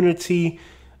community,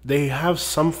 they have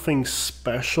something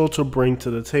special to bring to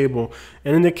the table.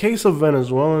 And in the case of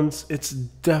Venezuelans, it's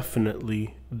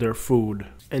definitely their food.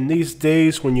 And these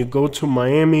days, when you go to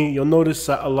Miami, you'll notice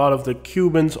that a lot of the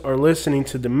Cubans are listening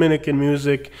to Dominican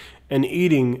music and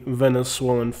eating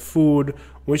Venezuelan food,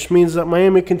 which means that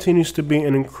Miami continues to be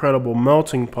an incredible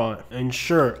melting pot. And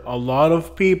sure, a lot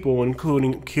of people,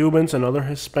 including Cubans and other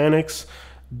Hispanics,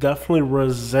 definitely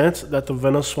resent that the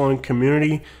Venezuelan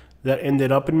community that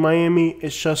ended up in Miami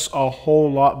is just a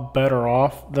whole lot better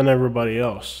off than everybody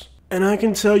else. And I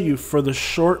can tell you, for the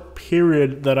short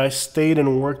period that I stayed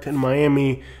and worked in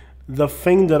Miami, the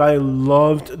thing that I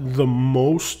loved the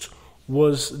most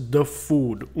was the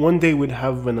food. One day we'd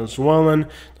have Venezuelan,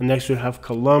 the next we'd have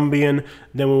Colombian,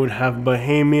 then we would have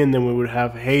Bahamian, then we would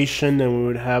have Haitian, then we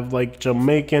would have like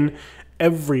Jamaican.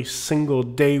 Every single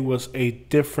day was a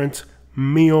different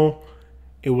meal.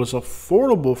 It was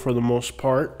affordable for the most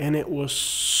part, and it was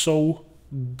so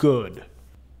good.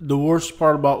 The worst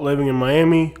part about living in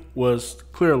Miami was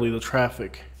clearly the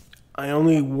traffic. I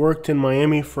only worked in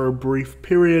Miami for a brief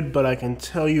period, but I can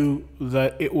tell you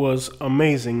that it was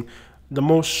amazing. The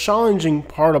most challenging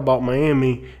part about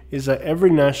Miami is that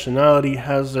every nationality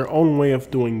has their own way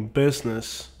of doing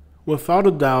business. Without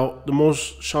a doubt, the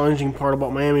most challenging part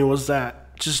about Miami was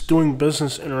that just doing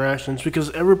business interactions,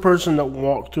 because every person that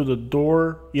walked through the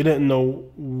door, you didn't know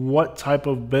what type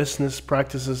of business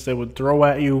practices they would throw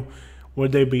at you.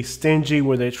 Would they be stingy?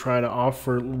 Would they try to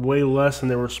offer way less than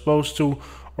they were supposed to?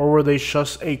 Or were they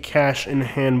just a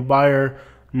cash-in-hand buyer,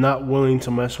 not willing to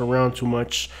mess around too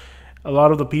much? A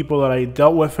lot of the people that I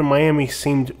dealt with in Miami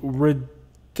seemed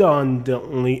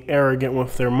redundantly arrogant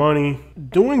with their money.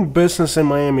 Doing business in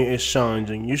Miami is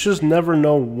challenging. You just never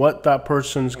know what that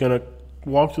person's going to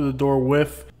walk through the door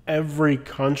with. Every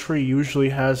country usually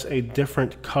has a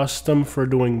different custom for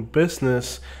doing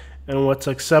business, and what's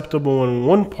acceptable in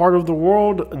one part of the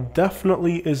world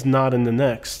definitely is not in the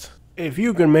next. If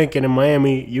you can make it in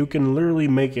Miami, you can literally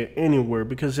make it anywhere,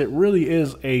 because it really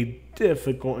is a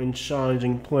difficult and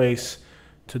challenging place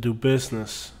to do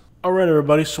business. Alright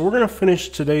everybody, so we're going to finish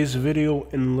today's video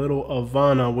in Little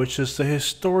Havana, which is the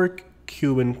historic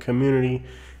Cuban community.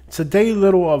 Today,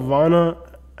 Little Havana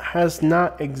has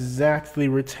not exactly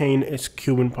retained its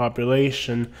Cuban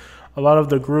population. A lot of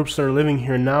the groups that are living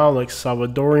here now, like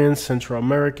Salvadorians, Central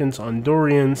Americans,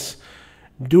 Hondurans,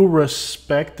 do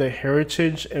respect the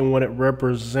heritage and what it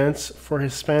represents for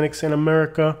Hispanics in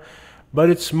America, but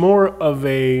it's more of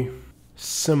a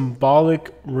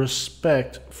symbolic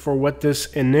respect for what this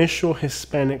initial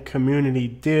Hispanic community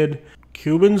did.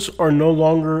 Cubans are no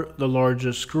longer the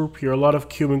largest group here. A lot of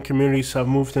Cuban communities have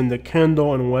moved into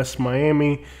Kendall and West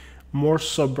Miami, more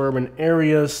suburban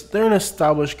areas. They're an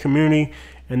established community,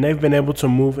 and they've been able to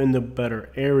move into better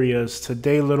areas.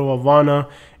 Today, Little Havana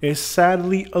is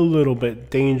sadly a little bit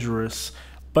dangerous,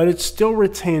 but it still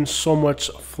retains so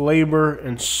much flavor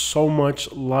and so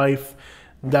much life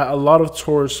that a lot of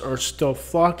tourists are still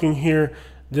flocking here,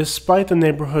 despite the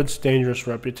neighborhood's dangerous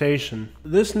reputation.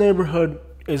 This neighborhood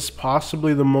is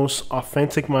possibly the most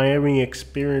authentic Miami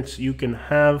experience you can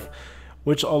have,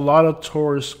 which a lot of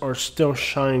tourists are still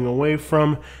shying away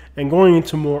from and going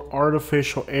into more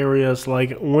artificial areas like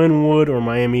Wynwood or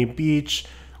Miami Beach,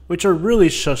 which are really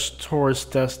just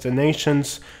tourist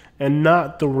destinations and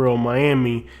not the real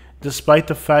Miami. Despite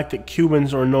the fact that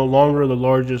Cubans are no longer the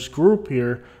largest group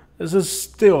here, this is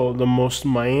still the most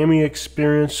Miami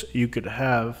experience you could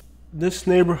have. This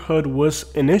neighborhood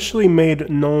was initially made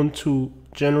known to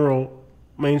general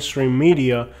mainstream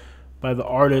media by the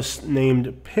artist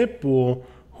named Pitbull,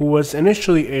 who was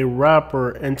initially a rapper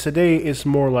and today is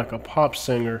more like a pop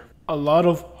singer. A lot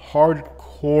of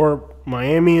hardcore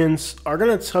Miamians are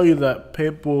going to tell you that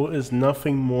Pitbull is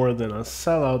nothing more than a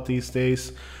sellout these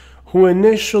days, who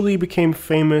initially became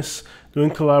famous doing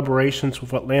collaborations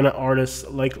with Atlanta artists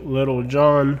like Lil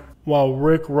Jon, while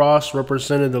Rick Ross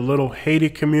represented the little Haiti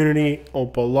community,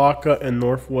 Opa-locka, and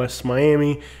Northwest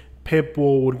Miami.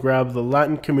 Pitbull would grab the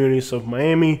Latin communities of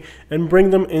Miami and bring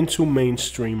them into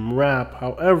mainstream rap.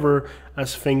 However,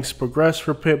 as things progressed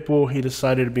for Pitbull, he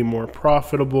decided to be more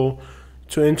profitable,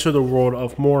 to enter the world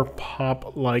of more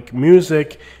pop-like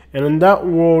music, and in that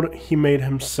world, he made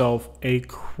himself a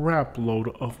crap load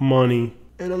of money.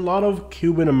 And a lot of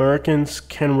Cuban Americans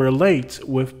can relate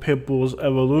with Pitbull's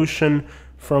evolution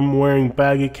from wearing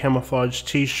baggy camouflage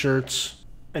t-shirts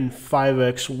and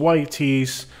 5X white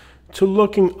tees to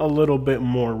looking a little bit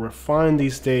more refined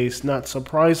these days. Not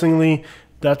surprisingly,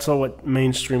 that's what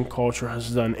mainstream culture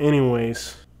has done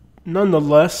anyways.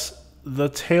 Nonetheless, the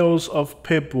tales of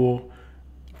Pitbull,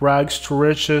 rags to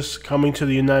riches, coming to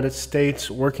the United States,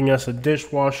 working as a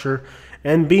dishwasher,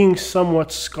 and being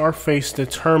somewhat Scarface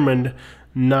determined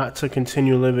not to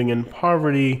continue living in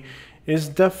poverty is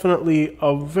definitely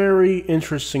a very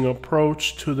interesting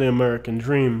approach to the American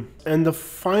dream. And the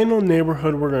final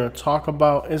neighborhood we're going to talk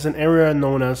about is an area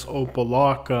known as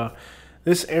Opa-locka.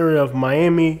 This area of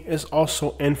Miami is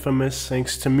also infamous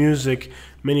thanks to music.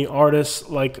 Many artists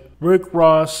like Rick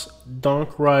Ross,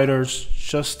 Donk Riders,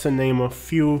 just to name a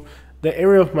few. The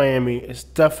area of Miami has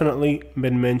definitely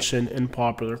been mentioned in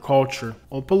popular culture.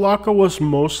 Opa-locka was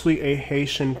mostly a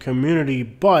Haitian community,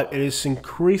 but it is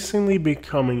increasingly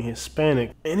becoming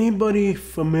Hispanic. Anybody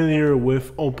familiar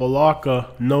with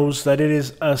Opa-locka knows that it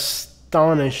is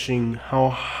astonishing how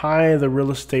high the real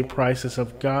estate prices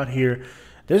have got here.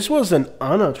 This was an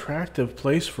unattractive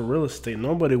place for real estate.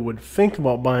 Nobody would think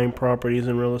about buying properties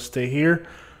in real estate here.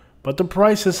 but the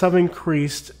prices have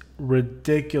increased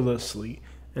ridiculously.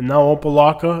 And now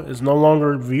Opa-locka is no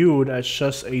longer viewed as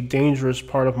just a dangerous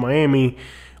part of Miami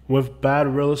with bad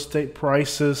real estate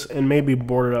prices and maybe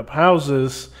boarded up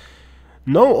houses.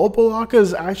 No, Opa-locka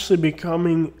is actually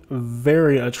becoming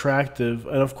very attractive.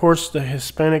 And of course, the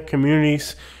Hispanic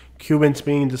communities, Cubans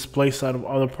being displaced out of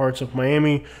other parts of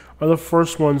Miami, are the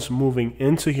first ones moving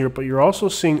into here. But you're also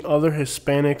seeing other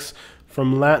Hispanics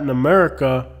from Latin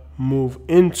America move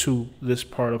into this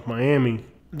part of Miami.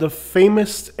 The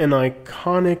famous and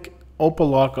iconic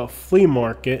Opa-locka flea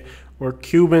market, where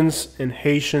Cubans and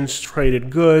Haitians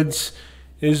traded goods,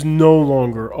 is no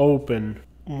longer open.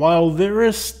 While there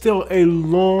is still a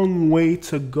long way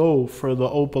to go for the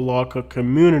Opa-locka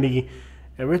community,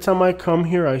 every time I come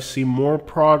here I see more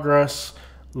progress,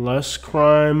 less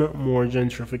crime, more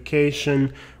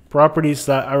gentrification. Properties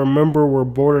that I remember were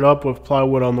boarded up with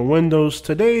plywood on the windows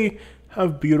today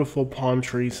have beautiful palm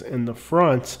trees in the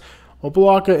front.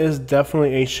 Opa-locka is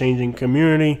definitely a changing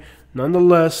community.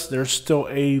 Nonetheless, there's still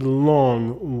a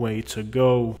long way to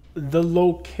go. The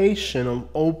location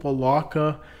of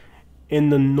Opa-locka in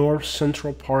the north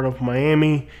central part of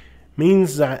Miami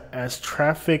means that as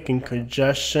traffic and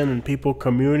congestion and people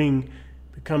commuting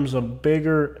becomes a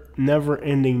bigger,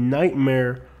 never-ending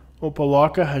nightmare,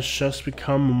 Opa-locka has just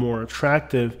become more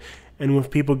attractive. And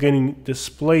with people getting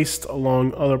displaced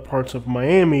along other parts of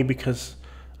Miami because,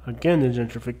 again, the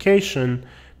gentrification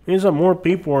means that more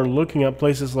people are looking at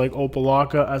places like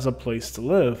Opa-locka as a place to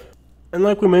live. And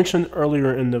like we mentioned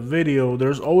earlier in the video,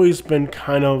 there's always been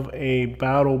kind of a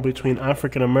battle between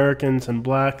African Americans and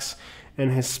blacks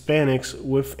and Hispanics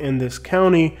within this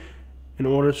county in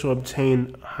order to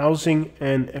obtain housing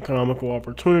and economical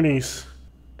opportunities.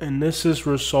 And this has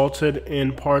resulted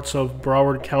in parts of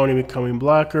Broward County becoming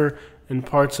blacker and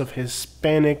parts of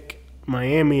Hispanic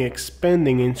Miami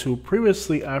expanding into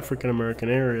previously African American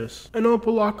areas. And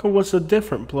Opa-locka was a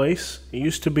different place. It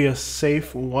used to be a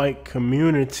safe white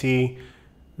community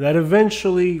that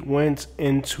eventually went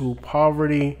into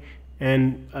poverty,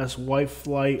 and as white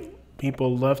flight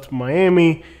people left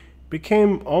Miami,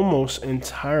 became almost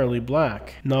entirely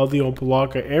black. Now the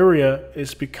Opa-locka area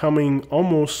is becoming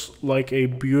almost like a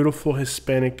beautiful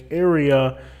Hispanic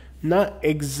area, not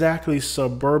exactly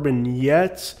suburban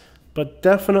yet, but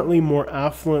definitely more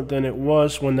affluent than it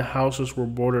was when the houses were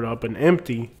boarded up and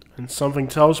empty. And something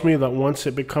tells me that once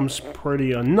it becomes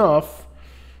pretty enough,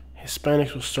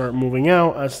 Hispanics will start moving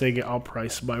out as they get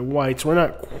outpriced by whites. We're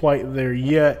not quite there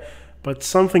yet, but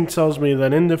something tells me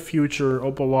that in the future,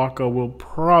 Opa-locka will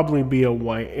probably be a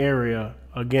white area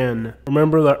again.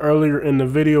 Remember that earlier in the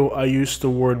video, I used the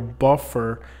word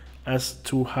buffer as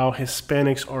to how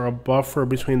Hispanics are a buffer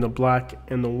between the black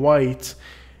and the white.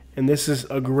 And this is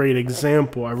a great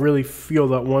example. I really feel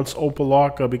that once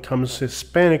Opa-locka becomes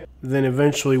Hispanic, then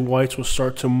eventually whites will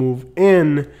start to move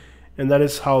in. And that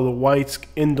is how the whites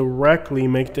indirectly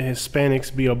make the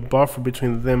Hispanics be a buffer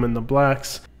between them and the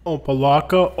blacks.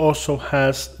 Opa-locka also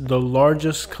has the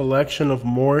largest collection of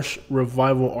Moorish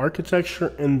revival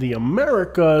architecture in the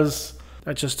Americas.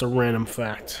 That's just a random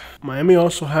fact. Miami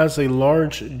also has a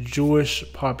large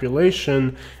Jewish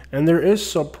population, and there is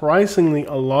surprisingly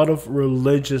a lot of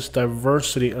religious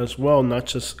diversity as well, not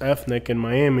just ethnic in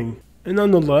Miami. And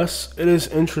nonetheless, it is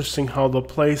interesting how the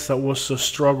place that was a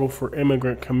struggle for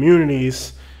immigrant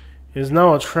communities is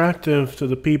now attractive to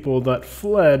the people that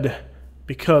fled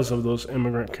because of those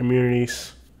immigrant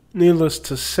communities. Needless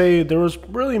to say, there was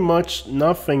really much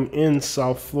nothing in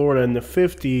South Florida in the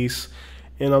 50s,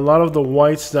 and a lot of the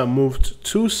whites that moved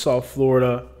to South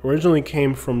Florida originally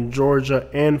came from Georgia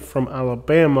and from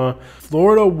Alabama.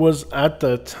 Florida was at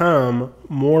the time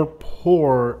more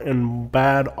poor and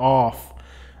bad off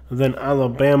than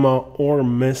Alabama or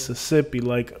Mississippi.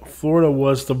 Like, Florida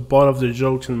was the butt of the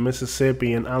jokes in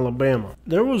Mississippi and Alabama.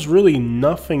 There was really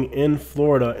nothing in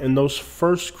Florida, and those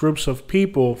first groups of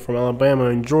people from Alabama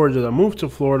and Georgia that moved to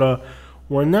Florida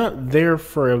were not there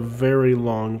for a very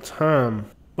long time.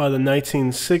 By the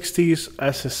 1960s,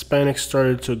 as Hispanics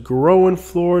started to grow in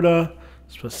Florida,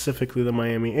 specifically the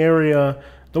Miami area,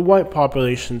 the white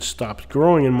population stopped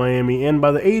growing in Miami, and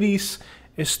by the 80s,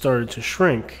 it started to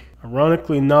shrink.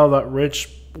 Ironically, now that rich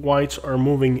whites are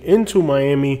moving into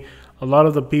Miami, a lot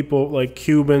of the people like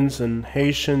Cubans and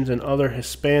Haitians and other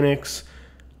Hispanics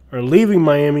are leaving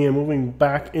Miami and moving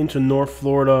back into North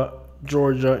Florida,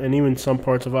 Georgia, and even some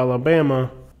parts of Alabama.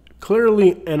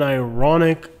 Clearly an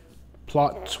ironic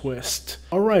plot twist.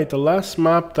 Alright, the last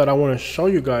map that I want to show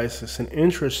you guys is an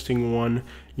interesting one.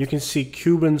 You can see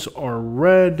Cubans are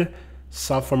red,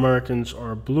 South Americans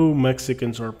are blue,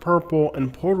 Mexicans are purple,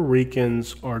 and Puerto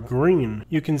Ricans are green.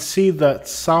 You can see that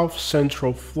South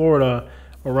Central Florida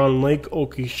around Lake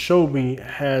Okeechobee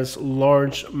has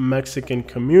large Mexican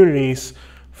communities,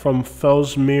 from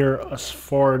Fellsmere as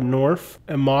far north,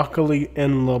 Immokalee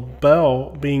and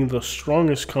LaBelle being the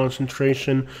strongest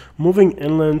concentration, moving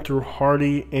inland through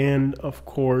Hardy and, of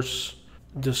course,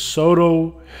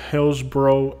 DeSoto,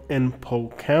 Hillsborough, and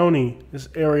Polk County. This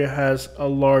area has a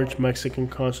large Mexican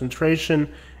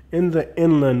concentration in the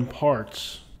inland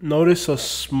parts. Notice a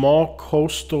small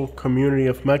coastal community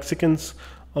of Mexicans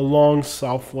along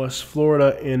southwest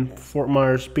Florida in Fort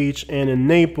Myers Beach and in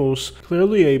Naples.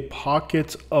 Clearly a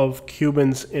pocket of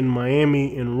Cubans in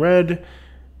Miami in red.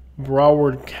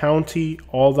 Broward County,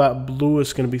 all that blue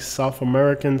is going to be South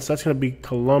Americans. That's going to be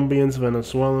Colombians,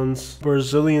 Venezuelans,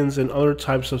 Brazilians, and other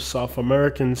types of South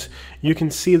Americans. You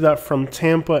can see that from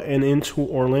Tampa and into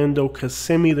Orlando,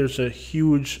 Kissimmee, there's a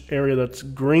huge area that's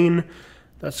green.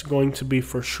 That's going to be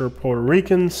for sure Puerto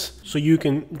Ricans. So you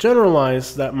can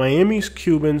generalize that Miami's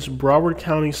Cubans, Broward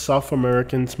County South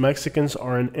Americans, Mexicans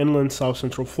are in inland South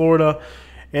Central Florida,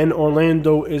 and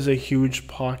Orlando is a huge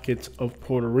pocket of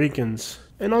Puerto Ricans.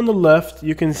 And on the left,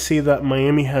 you can see that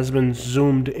Miami has been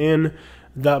zoomed in.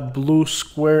 That blue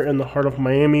square in the heart of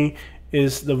Miami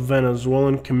is the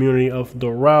Venezuelan community of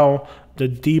Doral. The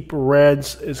deep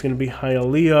reds is going to be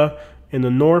Hialeah in the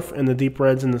north, and the deep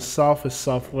reds in the south is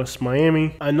Southwest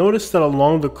Miami. I noticed that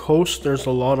along the coast there's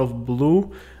a lot of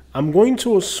blue. I'm going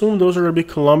to assume those are going to be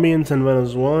Colombians and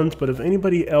Venezuelans, but if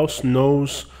anybody else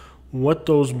knows what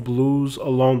those blues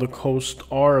along the coast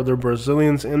are there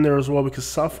Brazilians in there as well, because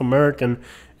South American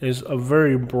is a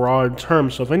very broad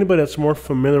term. So if anybody that's more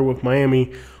familiar with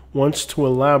Miami wants to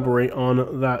elaborate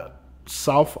on that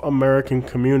South American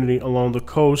community along the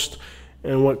coast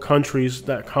and what countries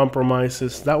that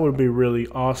compromises, that would be really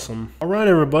awesome. Alright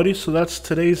everybody, so that's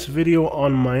today's video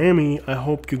on Miami. I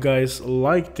hope you guys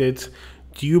liked it.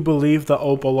 Do you believe that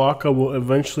Opa-locka will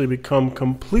eventually become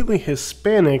completely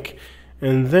Hispanic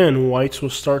and then whites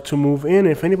will start to move in?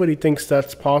 If anybody thinks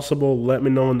that's possible, let me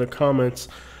know in the comments.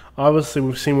 Obviously,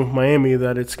 we've seen with Miami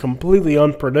that it's completely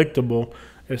unpredictable.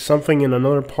 If something in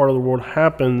another part of the world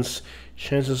happens,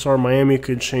 chances are Miami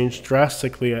could change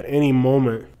drastically at any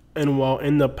moment. And while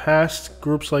in the past,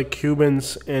 groups like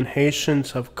Cubans and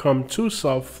Haitians have come to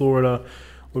South Florida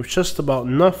with just about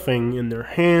nothing in their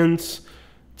hands,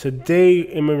 today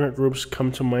immigrant groups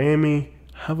come to Miami,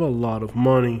 have a lot of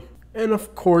money. And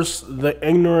of course, the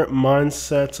ignorant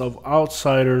mindsets of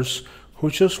outsiders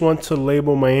who just want to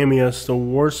label Miami as the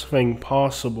worst thing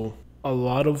possible. A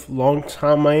lot of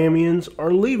longtime Miamians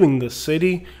are leaving the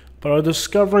city, but are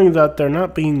discovering that they're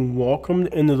not being welcomed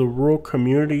into the rural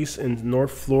communities in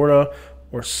North Florida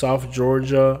or South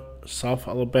Georgia, South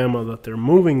Alabama that they're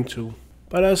moving to.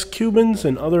 But as Cubans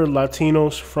and other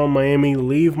Latinos from Miami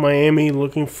leave Miami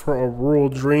looking for a rural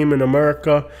dream in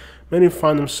America, many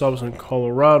find themselves in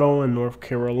Colorado and North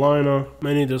Carolina.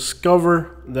 Many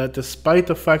discover that despite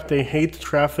the fact they hate the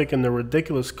traffic and the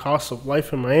ridiculous cost of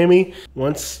life in Miami,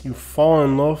 once you fall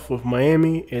in love with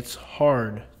Miami, it's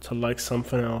hard to like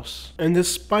something else. And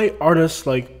despite artists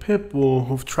like Pitbull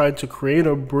who've tried to create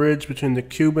a bridge between the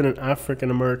Cuban and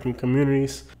African American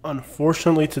communities,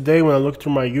 unfortunately today when I look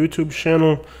through my YouTube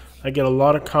channel, I get a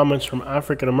lot of comments from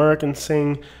African Americans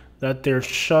saying that they're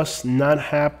just not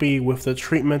happy with the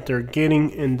treatment they're getting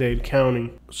in Dade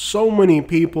County. So many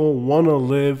people want to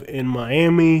live in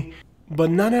Miami,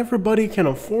 but not everybody can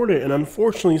afford it. And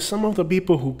unfortunately, some of the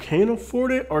people who can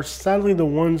afford it are sadly the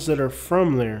ones that are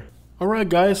from there. Alright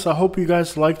guys, I hope you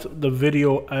guys liked the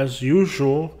video as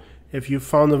usual. If you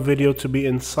found the video to be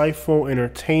insightful,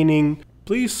 entertaining,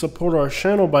 please support our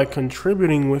channel by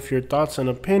contributing with your thoughts and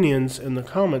opinions in the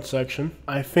comment section.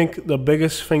 I think the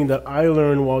biggest thing that I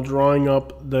learned while drawing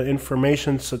up the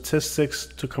information statistics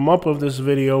to come up with this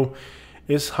video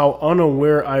is how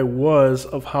unaware I was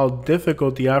of how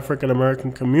difficult the African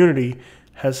American community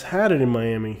has had it in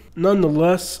Miami.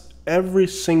 Nonetheless, every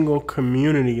single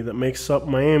community that makes up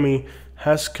Miami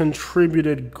has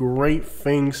contributed great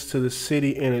things to the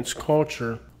city and its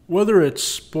culture. Whether it's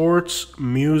sports,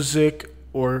 music,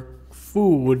 or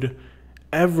food,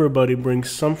 everybody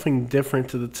brings something different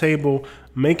to the table,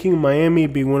 making Miami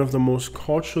be one of the most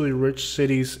culturally rich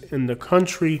cities in the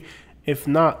country, if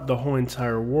not the whole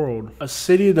entire world. A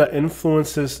city that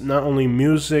influences not only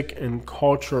music and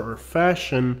culture or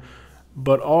fashion,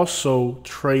 but also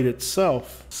trade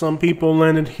itself. Some people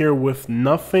landed here with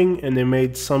nothing and they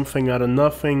made something out of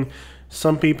nothing.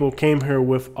 Some people came here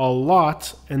with a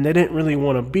lot and they didn't really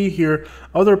want to be here.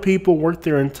 Other people worked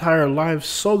their entire lives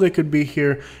so they could be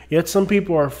here, yet some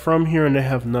people are from here and they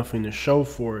have nothing to show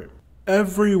for it.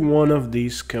 Every one of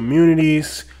these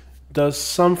communities does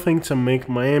something to make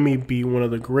Miami be one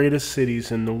of the greatest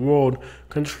cities in the world,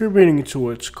 contributing to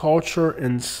its culture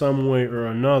in some way or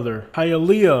another.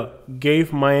 Hialeah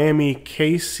gave Miami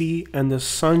KC and the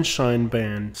Sunshine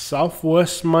Band.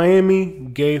 Southwest Miami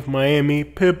gave Miami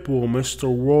Pitbull,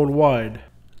 Mr. Worldwide.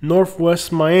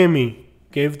 Northwest Miami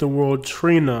gave the world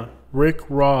Trina, Rick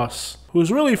Ross,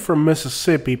 who's really from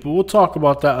Mississippi, but we'll talk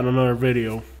about that in another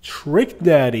video. Trick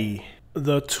Daddy,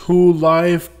 the 2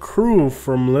 Live Crew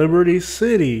from Liberty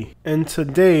City. And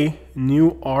today,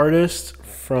 new artists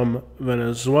from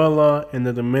Venezuela and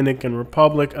the Dominican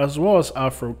Republic, as well as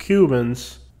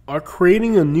Afro-Cubans, are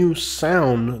creating a new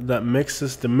sound that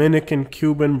mixes Dominican,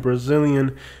 Cuban,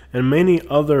 Brazilian, and many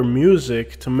other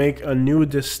music to make a new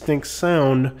distinct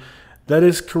sound that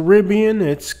is Caribbean,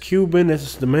 it's Cuban,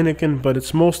 it's Dominican, but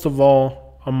it's most of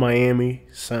all a Miami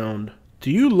sound.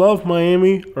 Do you love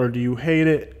Miami or do you hate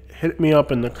it? Hit me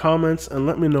up in the comments and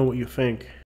let me know what you think.